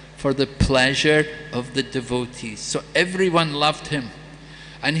melodies, for the pleasure of the devotees. So everyone loved him.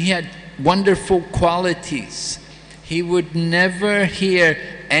 And he had wonderful qualities. He would never hear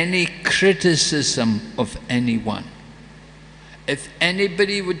any criticism of anyone. If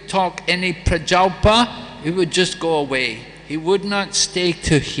anybody would talk any prajalpa, he would just go away. He would not stay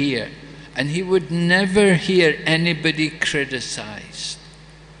to hear. And he would never hear anybody criticized.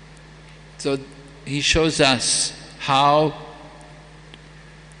 So he shows us how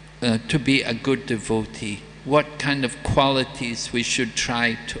to be a good devotee, what kind of qualities we should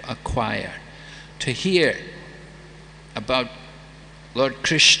try to acquire. To hear about Lord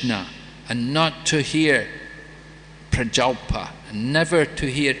Krishna and not to hear prajalpa, and never to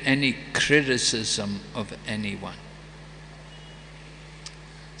hear any criticism of anyone.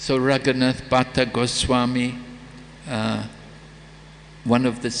 So Raghunath Bhatta Goswami, one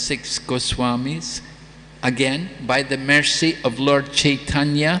of the 6 Goswamis, again, by the mercy of Lord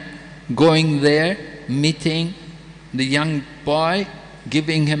Chaitanya, going there, meeting the young boy,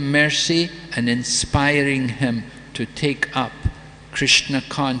 giving him mercy and inspiring him to take up Krishna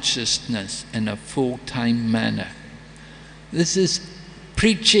consciousness in a full-time manner. This is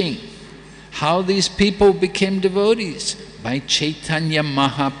preaching how these people became devotees. By Chaitanya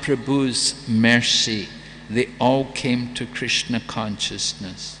Mahaprabhu's mercy, they all came to Krishna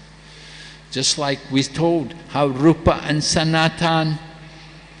consciousness. Just like we told how Rupa and Sanatan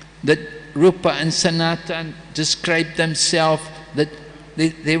described themselves, that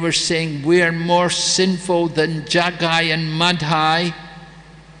they were saying, we are more sinful than Jagai and Madhai.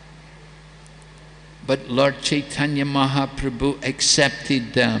 But Lord Chaitanya Mahaprabhu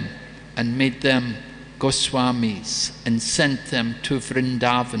accepted them and made them Goswamis and sent them to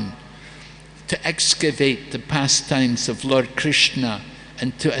Vrindavan to excavate the pastimes of Lord Krishna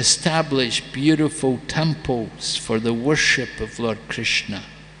and to establish beautiful temples for the worship of Lord Krishna.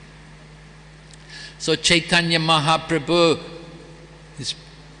 So Chaitanya Mahaprabhu, his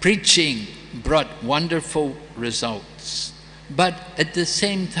preaching brought wonderful results. But at the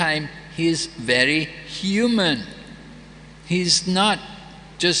same time, he is very human. He's not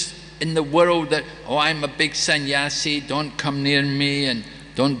just in the world that, oh, I'm a big sannyasi, don't come near me and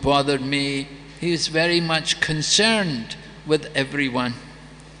don't bother me. He is very much concerned with everyone.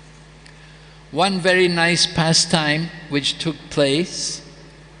 One very nice pastime which took place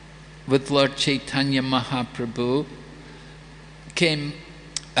with Lord Chaitanya Mahaprabhu came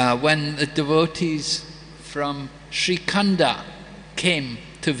when the devotees from Sri Khanda came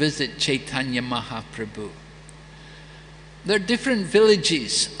to visit Chaitanya Mahaprabhu. There are different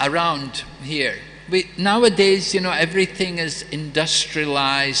villages around here. Nowadays, everything is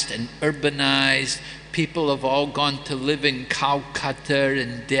industrialized and urbanized. People have all gone to live in Calcutta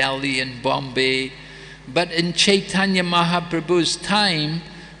and Delhi and Bombay. But in Chaitanya Mahaprabhu's time,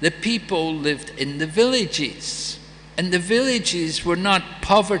 the people lived in the villages. And the villages were not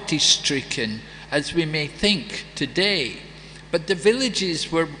poverty-stricken, as we may think today. But the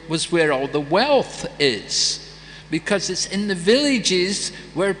villages was where all the wealth is. Because it's in the villages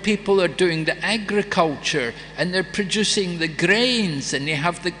where people are doing the agriculture and they're producing the grains and they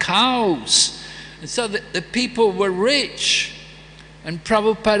have the cows. And so the people were rich. And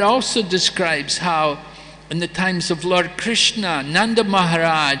Prabhupada also describes how in the times of Lord Krishna, Nanda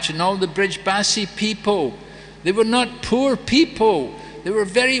Maharaj and all the Brijbasi people, they were not poor people. They were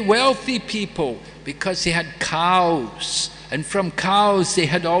very wealthy people because they had cows. And from cows they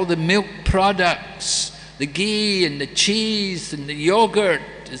had all the milk products, the ghee and the cheese and the yogurt,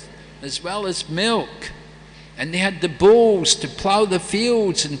 as well as milk. And they had the bulls to plow the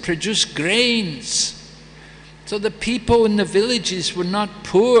fields and produce grains. So the people in the villages were not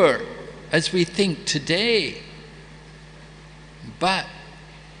poor, as we think today. But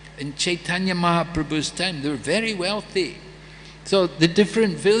in Chaitanya Mahaprabhu's time, they were very wealthy. So the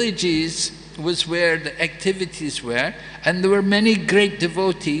different villages was where the activities were, and there were many great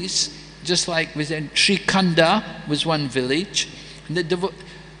devotees. Just like we said, Sri Khanda was one village.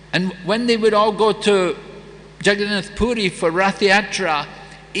 And when they would all go to Jagannath Puri for Rath Yatra,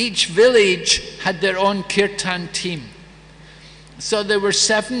 each village had their own kirtan team. So there were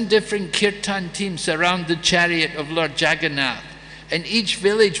 7 different kirtan teams around the chariot of Lord Jagannath. And each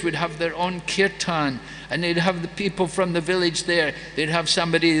village would have their own kirtan. And they'd have the people from the village there. They'd have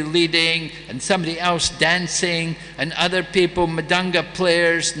somebody leading and somebody else dancing and other people, madanga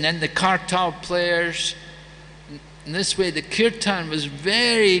players, and then the kartal players. And this way the kirtan was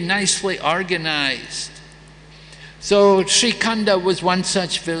very nicely organized. So Sri Khanda was one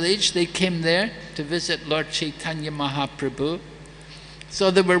such village. They came there to visit Lord Chaitanya Mahaprabhu. So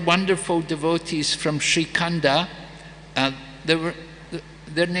there were wonderful devotees from Sri Khanda.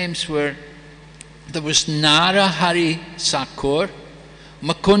 Their names were, there was Narahari Sakur,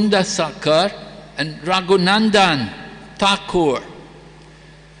 Mukunda Sakar, and Raghunandan Thakur.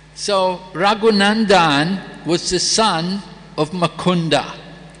 So Raghunandan was the son of Mukunda.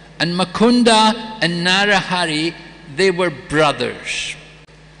 And Mukunda and Narahari, they were brothers.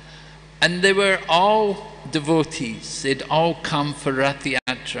 And they were all devotees. They'd all come for Rath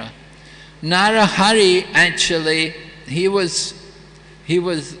Yatra. Narahari, actually, he was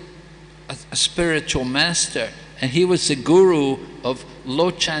a spiritual master, and he was the guru of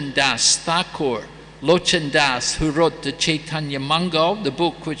Lochan Das Thakur. Lochan Das, who wrote the Chaitanya Mangal, the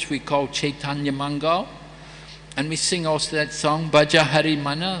book which we call Chaitanya Mangal. And we sing also that song, Bhaja Hari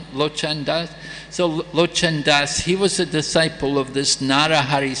Mana, Lochan Das. So Lochan Das, he was a disciple of this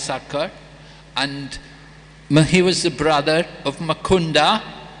Narahari Sakar, and he was the brother of Mukunda,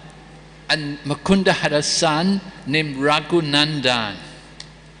 and Mukunda had a son named Raghunandan.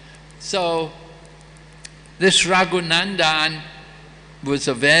 So this Raghunandan was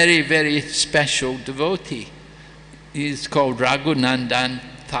a very, very special devotee. He's called Raghunandan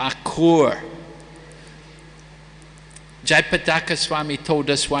Thakur. Jayapataka Swami told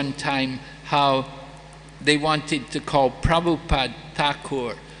us one time how they wanted to call Prabhupada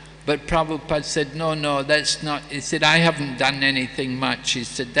Thakur. But Prabhupada said, no, that's not. He said, I haven't done anything much. He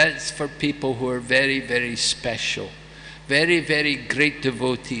said, that's for people who are very, very special. Very, very great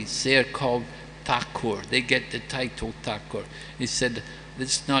devotees. They are called Thakur. They get the title Thakur. He said,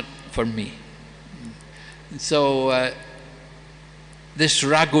 it's not for me. So this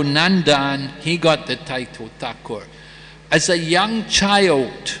Raghunandan, he got the title Thakur. As a young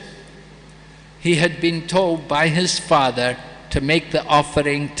child, he had been told by his father to make the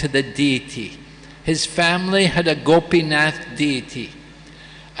offering to the deity. His family had a Gopinath deity.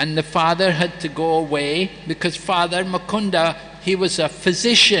 And the father had to go away because Father Mukunda, he was a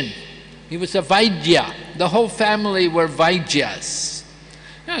physician. He was a Vaidya. The whole family were Vaidyas.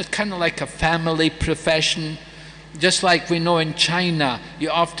 You know, it's kind of like a family profession. Just like we know in China, you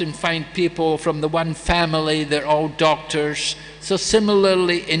often find people from the one family, they're all doctors. So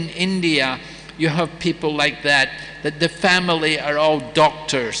similarly in India, you have people like that the family are all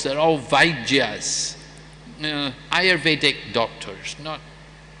doctors, they're all Vaidyas. Ayurvedic doctors, not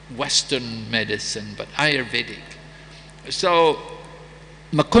Western medicine, but Ayurvedic. So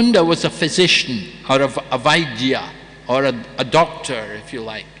Mukunda was a physician, or a Vaidya, or a doctor, if you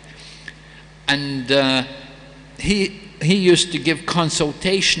like. And he used to give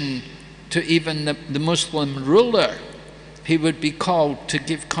consultation to even the Muslim ruler. He would be called to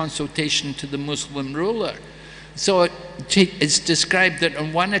give consultation to the Muslim ruler. So it's described that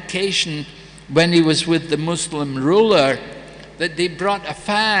on one occasion when he was with the Muslim ruler, that they brought a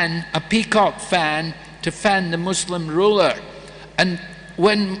fan, a peacock fan, to fan the Muslim ruler. And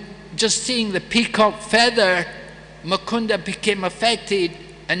when just seeing the peacock feather, Mukunda became affected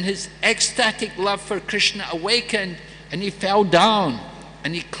and his ecstatic love for Krishna awakened, and he fell down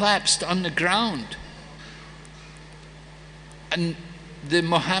and he collapsed on the ground. And the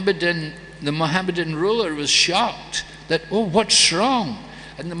Mohammedan ruler was shocked that, oh, what's wrong?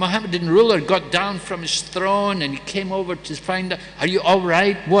 And the Mohammedan ruler got down from his throne and he came over to find out, are you all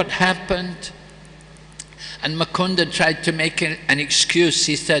right? What happened? And Mukunda tried to make an excuse.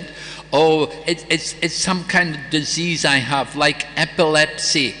 He said, oh, it's some kind of disease I have, like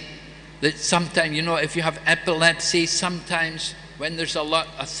epilepsy. That sometimes, you know, if you have epilepsy, sometimes when there's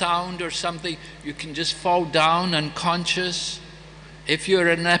a sound or something, you can just fall down unconscious. If you're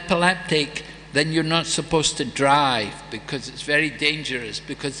an epileptic, then you're not supposed to drive because it's very dangerous,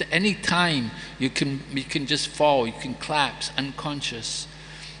 because any time you can just fall, you can collapse unconscious.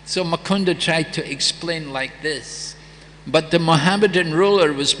 So Mukunda tried to explain like this, but the Mohammedan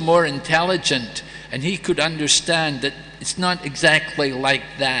ruler was more intelligent and he could understand that it's not exactly like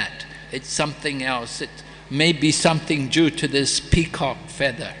that. It's something else. It may be something due to this peacock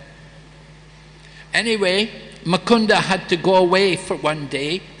feather. Anyway, Mukunda had to go away for one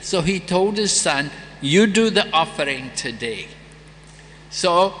day, so he told his son, you do the offering today.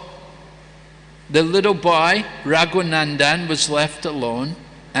 So the little boy, Raghunandan, was left alone,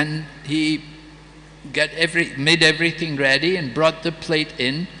 and he made everything ready and brought the plate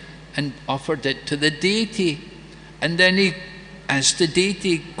in and offered it to the deity. And then he asked the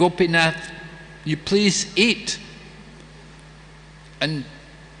deity, Gopinath, you please eat. And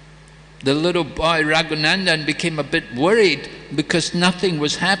the little boy, Raghunandan, became a bit worried because nothing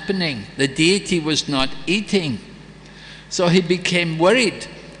was happening. The deity was not eating. So he became worried,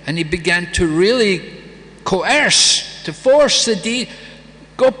 and he began to really coerce, to force the deity.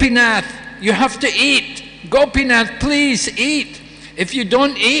 Gopinath, you have to eat. Gopinath, please eat. If you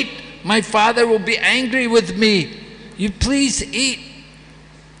don't eat, my father will be angry with me. You please eat.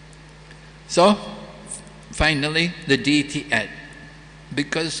 So, finally, the deity ate.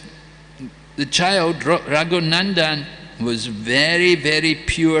 Because the child, Raghunandan, was very, very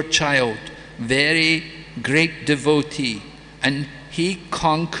pure child, very great devotee. And he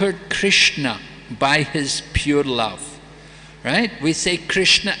conquered Krishna by his pure love. Right? We say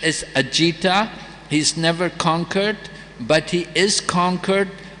Krishna is Ajita, he's never conquered, but he is conquered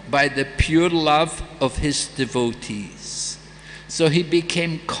by the pure love of his devotees. So he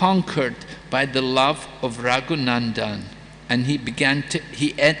became conquered by the love of Raghunandan, and he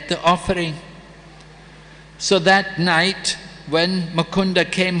ate the offering. So that night, when Mukunda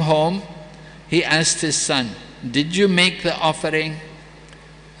came home, he asked his son, did you make the offering?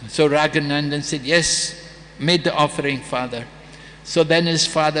 So Raghunandan said, yes, made the offering, father. So then his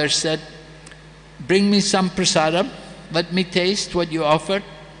father said, bring me some prasadam, let me taste what you offered.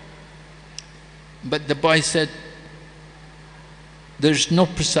 But the boy said, there's no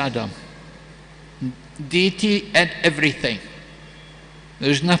prasadam. Deity ate everything.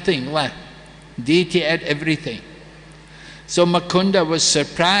 There's nothing left. Deity ate everything. So Mukunda was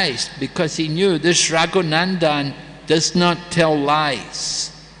surprised because he knew this Raghunandan does not tell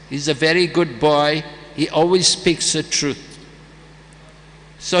lies. He's a very good boy. He always speaks the truth.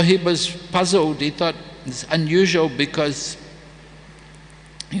 So he was puzzled. He thought it's unusual because,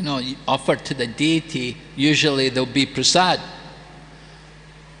 you know, you offer to the deity, usually there'll be prasad.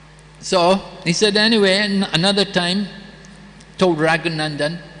 So he said, anyway, another time, told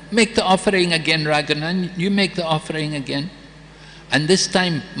Raghunandan, make the offering again, Raghunandan, you make the offering again. And this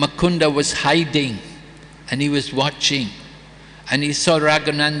time Mukunda was hiding and he was watching. And he saw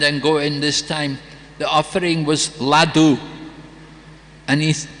Raghunandan go in this time. The offering was laddu. And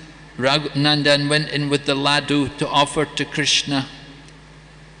Raghunandan went in with the laddu to offer to Krishna.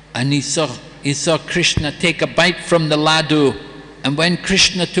 And he saw Krishna take a bite from the laddu. And when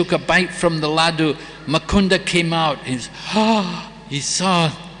Krishna took a bite from the laddu, Mukunda came out. He saw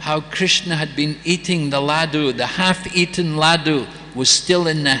how Krishna had been eating the laddu. The half-eaten laddu was still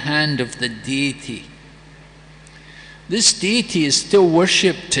in the hand of the deity. This deity is still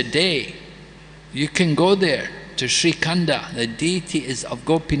worshipped today. You can go there to Srikanda. The deity of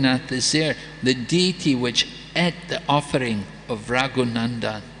Gopinath is there. The deity which ate the offering of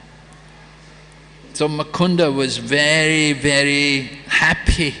Raghunandan. So Mukunda was very, very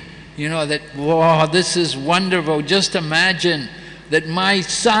happy. You know, that, wow, this is wonderful. Just imagine that my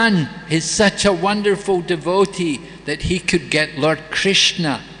son is such a wonderful devotee that he could get Lord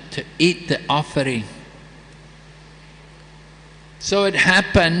Krishna to eat the offering. So it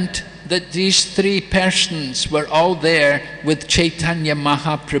happened that these three persons were all there with Chaitanya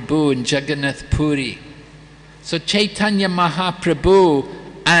Mahaprabhu in Jagannath Puri. So Chaitanya Mahaprabhu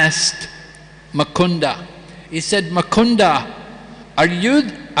asked Mukunda, he said, Mukunda, are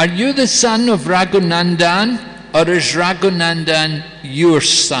you the son of Raghunandan, or is Raghunandan your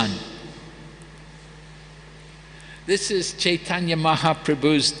son? This is Chaitanya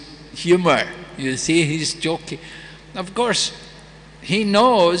Mahaprabhu's humor. You see, he's joking. Of course, he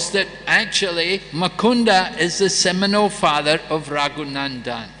knows that actually Mukunda is the seminal father of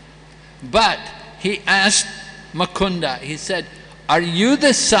Raghunandan. But he asked Mukunda, he said, are you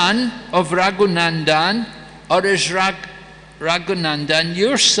the son of Raghunandan, or is Raghunandan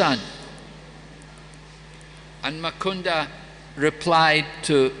your son? And Mukunda replied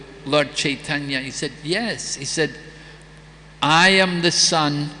to Lord Chaitanya, he said, yes. He said, I am the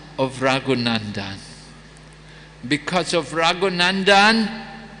son of Raghunandan. Because of Raghunandan,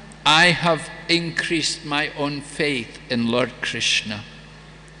 I have increased my own faith in Lord Krishna.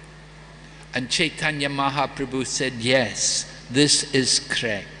 And Chaitanya Mahaprabhu said, yes, this is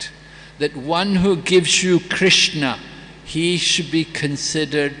correct. That one who gives you Krishna, he should be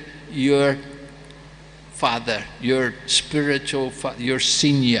considered your father, your spiritual father, your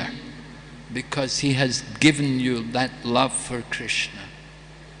senior, because he has given you that love for Krishna.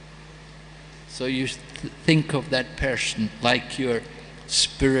 So you think of that person like your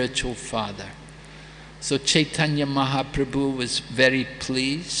spiritual father. So Chaitanya Mahaprabhu was very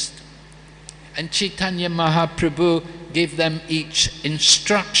pleased. And Chaitanya Mahaprabhu gave them each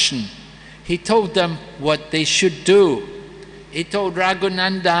instruction. He told them what they should do. He told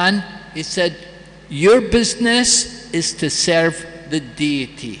Raghunandan, he said, your business is to serve the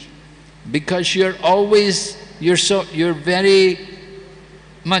deity. Because you're very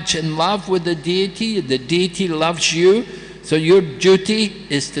much in love with the deity loves you, so your duty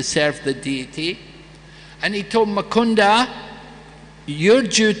is to serve the deity. And he told Mukunda, your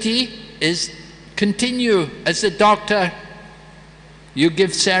duty is continue as a doctor. You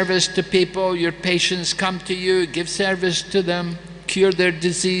give service to people, your patients come to you, give service to them, cure their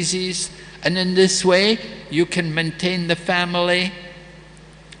diseases, and in this way you can maintain the family.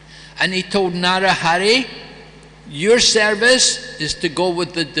 And he told Narahari, your service is to go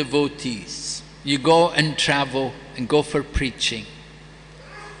with the devotees. You go and travel and go for preaching.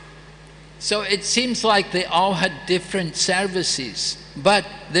 So it seems like they all had different services, but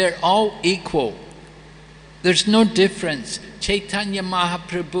they're all equal. There's no difference. Chaitanya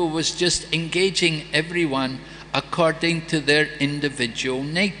Mahaprabhu was just engaging everyone according to their individual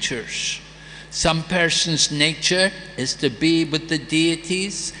natures. Some person's nature is to be with the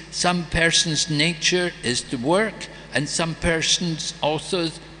deities, some person's nature is to work, and some person's also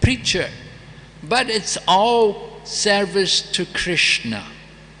is preacher. But it's all service to Krishna.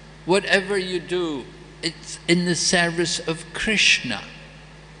 Whatever you do, it's in the service of Krishna.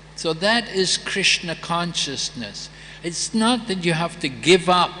 So that is Krishna consciousness. It's not that you have to give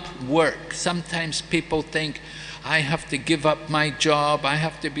up work. Sometimes people think, I have to give up my job, I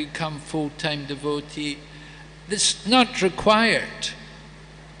have to become full-time devotee. This is not required.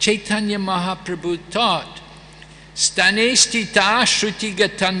 Chaitanya Mahaprabhu taught, Stane stita shruti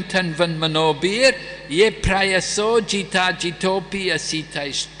gatantan van manobir ye prayaso jita jitopi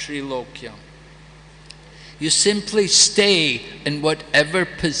asitais trilokyam. You simply stay in whatever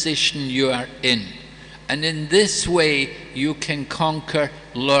position you are in. And in this way, you can conquer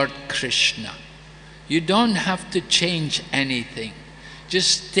Lord Krishna. You don't have to change anything.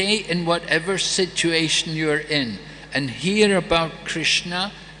 Just stay in whatever situation you're in and hear about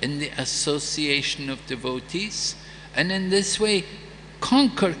Krishna in the association of devotees. And in this way,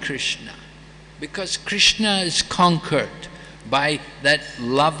 conquer Krishna. Because Krishna is conquered by that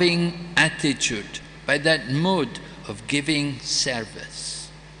loving attitude, by that mood of giving service.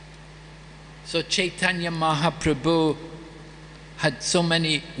 So Chaitanya Mahaprabhu had so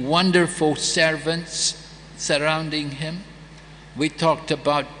many wonderful servants surrounding him. We talked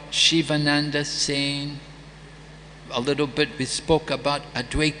about Shivananda Sen. A little bit we spoke about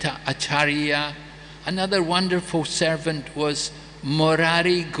Advaita Acharya. Another wonderful servant was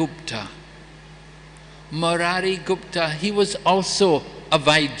Murari Gupta. Murari Gupta, he was also a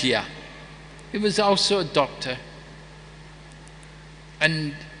Vaidya. He was also a doctor.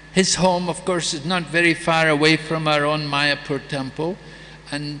 And his home, of course, is not very far away from our own Mayapur temple.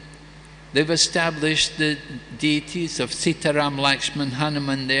 And they've established the deities of Sitaram, Lakshman,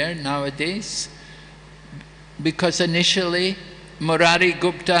 Hanuman there nowadays. Because initially, Murari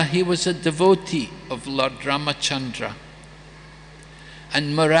Gupta, he was a devotee of Lord Ramachandra.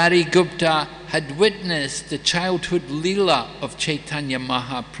 And Murari Gupta had witnessed the childhood Leela of Chaitanya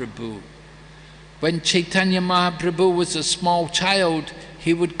Mahaprabhu. When Chaitanya Mahaprabhu was a small child,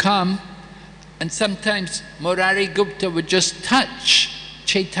 he would come, and sometimes Murari Gupta would just touch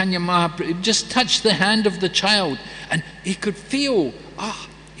Chaitanya Mahaprabhu, he would just touch the hand of the child, and he could feel,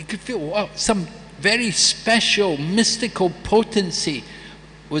 wow, some very special mystical potency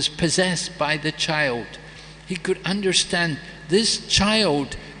was possessed by the child. He could understand this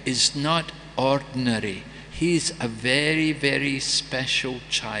child is not ordinary. He's a very, very special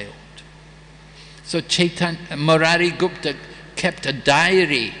child. So Murari Gupta kept a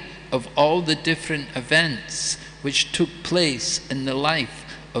diary of all the different events which took place in the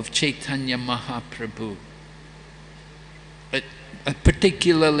life of Chaitanya Mahaprabhu.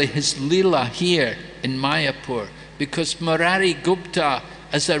 Particularly his Leela here in Mayapur, because Murari Gupta,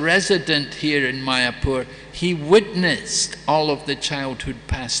 as a resident here in Mayapur, he witnessed all of the childhood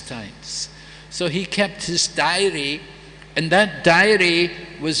pastimes. So he kept his diary, and that diary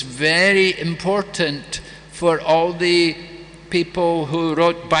was very important for all the people who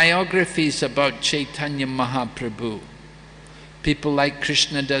wrote biographies about Chaitanya Mahaprabhu. People like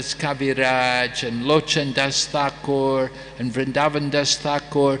Krishnadas Kaviraj and Lochan Das Thakur and Vrindavan Das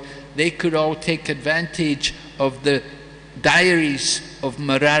Thakur, they could all take advantage of the diaries of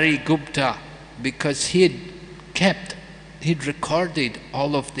Murari Gupta because he'd recorded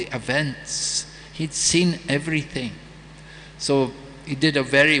all of the events. He'd seen everything. So he did a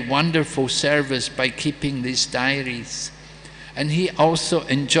very wonderful service by keeping these diaries. And he also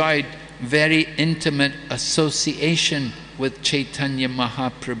enjoyed very intimate association with Chaitanya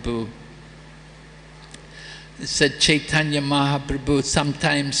Mahaprabhu. It said Chaitanya Mahaprabhu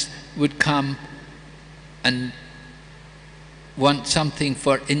sometimes would come and want something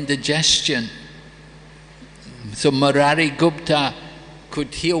for indigestion. So Murari Gupta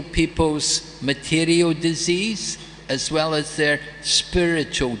could heal people's material disease as well as their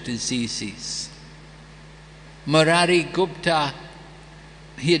spiritual diseases. Murari Gupta,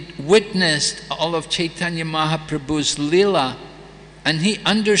 he had witnessed all of Chaitanya Mahaprabhu's lila, and he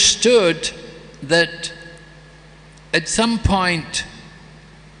understood that at some point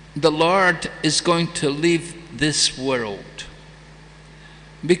the Lord is going to leave this world.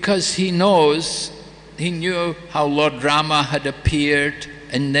 Because he knew how Lord Rama had appeared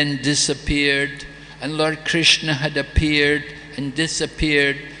and then disappeared, and Lord Krishna had appeared and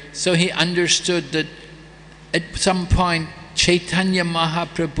disappeared. So he understood that at some point Chaitanya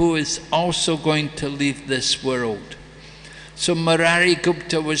Mahaprabhu is also going to leave this world. So Murari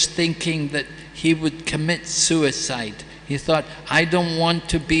Gupta was thinking that he would commit suicide. He thought, I don't want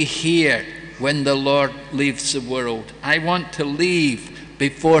to be here when the Lord leaves the world. I want to leave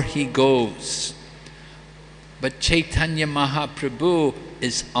before he goes. But Chaitanya Mahaprabhu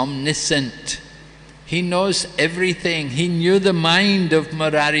is omniscient. He knows everything. He knew the mind of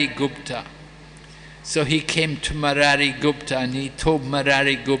Murari Gupta. So he came to Murari Gupta and he told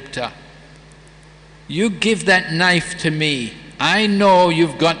Murari Gupta, you give that knife to me. I know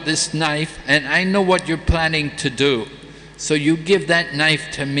you've got this knife and I know what you're planning to do. So you give that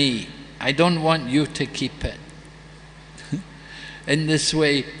knife to me. I don't want you to keep it. In this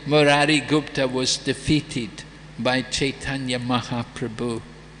way, Murari Gupta was defeated by Chaitanya Mahaprabhu.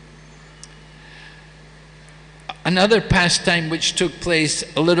 Another pastime which took place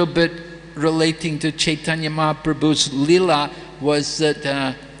a little bit relating to Chaitanya Mahaprabhu's lila was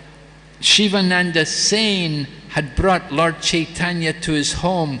that Shivananda Sen had brought Lord Chaitanya to his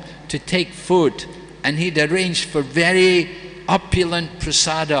home to take food, and he'd arranged for very opulent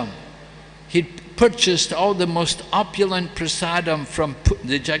prasadam. He'd purchased all the most opulent prasadam from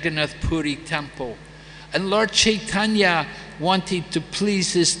the Jagannath Puri temple. And Lord Chaitanya wanted to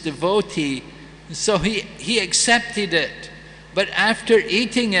please his devotee, so he accepted it. But after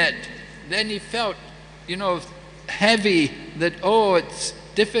eating it, then he felt, heavy, that, it's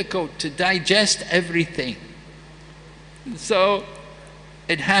difficult to digest everything. So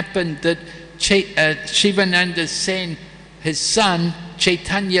it happened that Shivananda Sen, his son,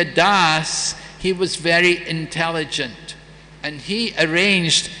 Chaitanya Das, he was very intelligent. And he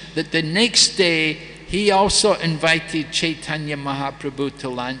arranged that the next day, he also invited Chaitanya Mahaprabhu to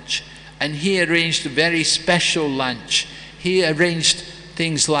lunch, and he arranged a very special lunch. He arranged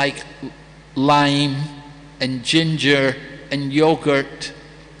things like lime and ginger and yogurt,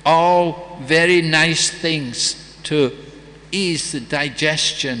 all very nice things to ease the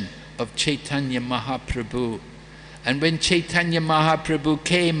digestion of Chaitanya Mahaprabhu. And when Chaitanya Mahaprabhu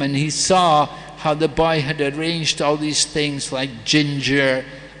came and he saw how the boy had arranged all these things like ginger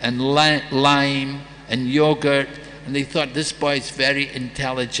and lime and yogurt, and they thought, this boy is very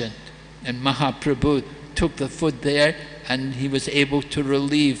intelligent. And Mahaprabhu took the food there and he was able to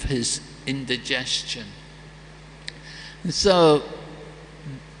relieve his indigestion. So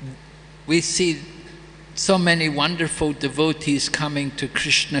we see so many wonderful devotees coming to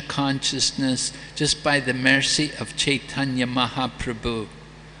Krishna consciousness just by the mercy of Chaitanya Mahaprabhu.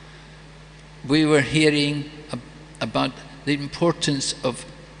 We were hearing about the importance of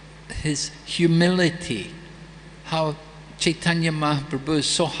his humility, how Chaitanya Mahaprabhu is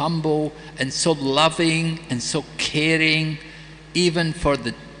so humble and so loving and so caring, even for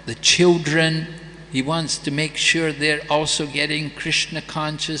the children. He wants to make sure they're also getting Krishna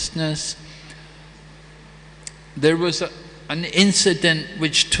consciousness. There was an incident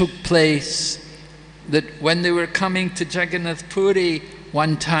which took place that when they were coming to Jagannath Puri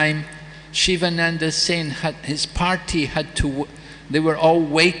one time, Shivananda Sen his party they were all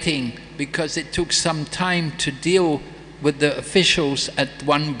waiting because it took some time to deal with the officials at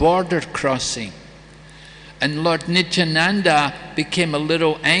one border crossing. And Lord Nityananda became a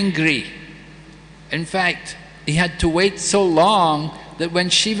little angry. In fact, he had to wait so long that when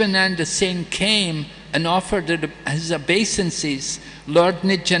Shivananda Sen came and offered his obeisances, Lord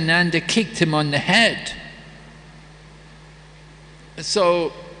Nityananda kicked him on the head.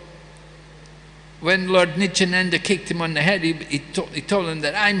 So when Lord Nityananda kicked him on the head, he told him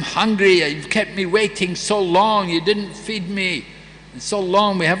that, I'm hungry, you've kept me waiting so long, you didn't feed me so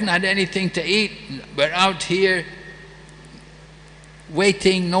long, we haven't had anything to eat, we're out here.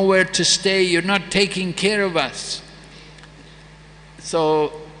 waiting, nowhere to stay, you're not taking care of us.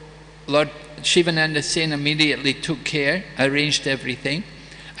 So Lord Shivananda Sen immediately took care, arranged everything,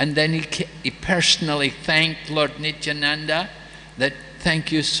 and then he personally thanked Lord Nityananda that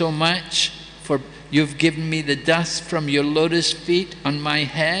thank you so much for you've given me the dust from your lotus feet on my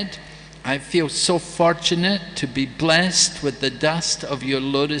head. I feel so fortunate to be blessed with the dust of your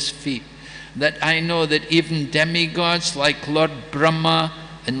lotus feet, that I know that even demigods like Lord Brahma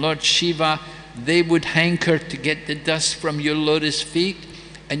and Lord Shiva, they would hanker to get the dust from your lotus feet,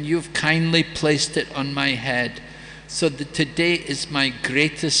 and you've kindly placed it on my head. So that today is my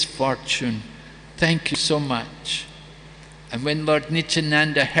greatest fortune. Thank you so much. And when Lord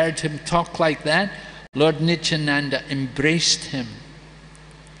Nityananda heard him talk like that, Lord Nityananda embraced him.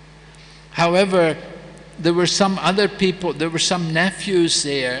 However, there were some other people, there were some nephews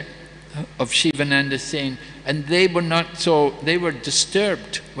there of Shivananda Sen, and they were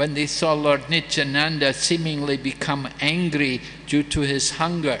disturbed when they saw Lord Nityananda seemingly become angry due to his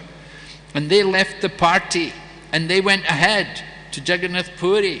hunger. And they left the party and they went ahead to Jagannath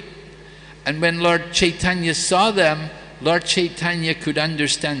Puri. And when Lord Chaitanya saw them, Lord Chaitanya could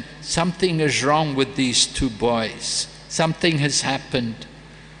understand something is wrong with these two boys. Something has happened.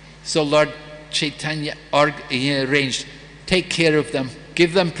 So Lord Chaitanya arranged, take care of them,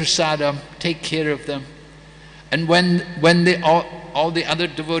 give them prasadam, take care of them. And when all the other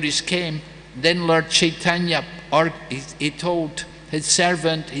devotees came, then Lord Chaitanya, he told his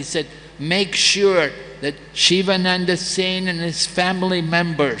servant, he said, make sure that Shivananda Sen and his family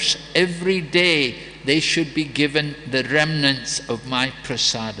members, every day, they should be given the remnants of my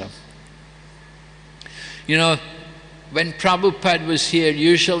prasadam. You know, when Prabhupada was here,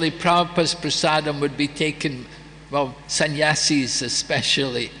 usually Prabhupada's prasadam would be taken, well, sannyasis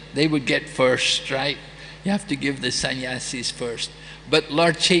especially, they would get first, right? You have to give the sannyasis first. But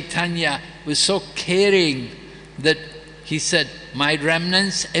Lord Chaitanya was so caring that he said, my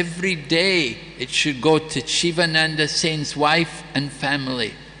remnants, every day, it should go to Shivananda Sen's wife and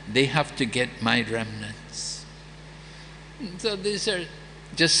family. They have to get my remnants. So these are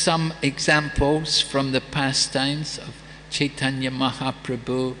just some examples from the pastimes of Chaitanya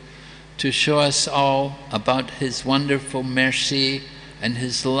Mahaprabhu to show us all about his wonderful mercy and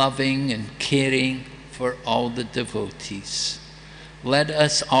his loving and caring for all the devotees. Let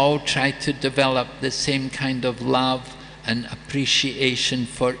us all try to develop the same kind of love and appreciation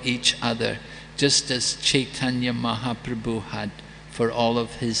for each other, just as Chaitanya Mahaprabhu had for all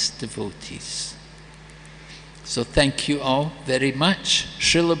of his devotees. So thank you all very much.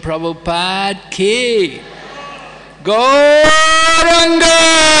 Srila Prabhupada ki Gauranga!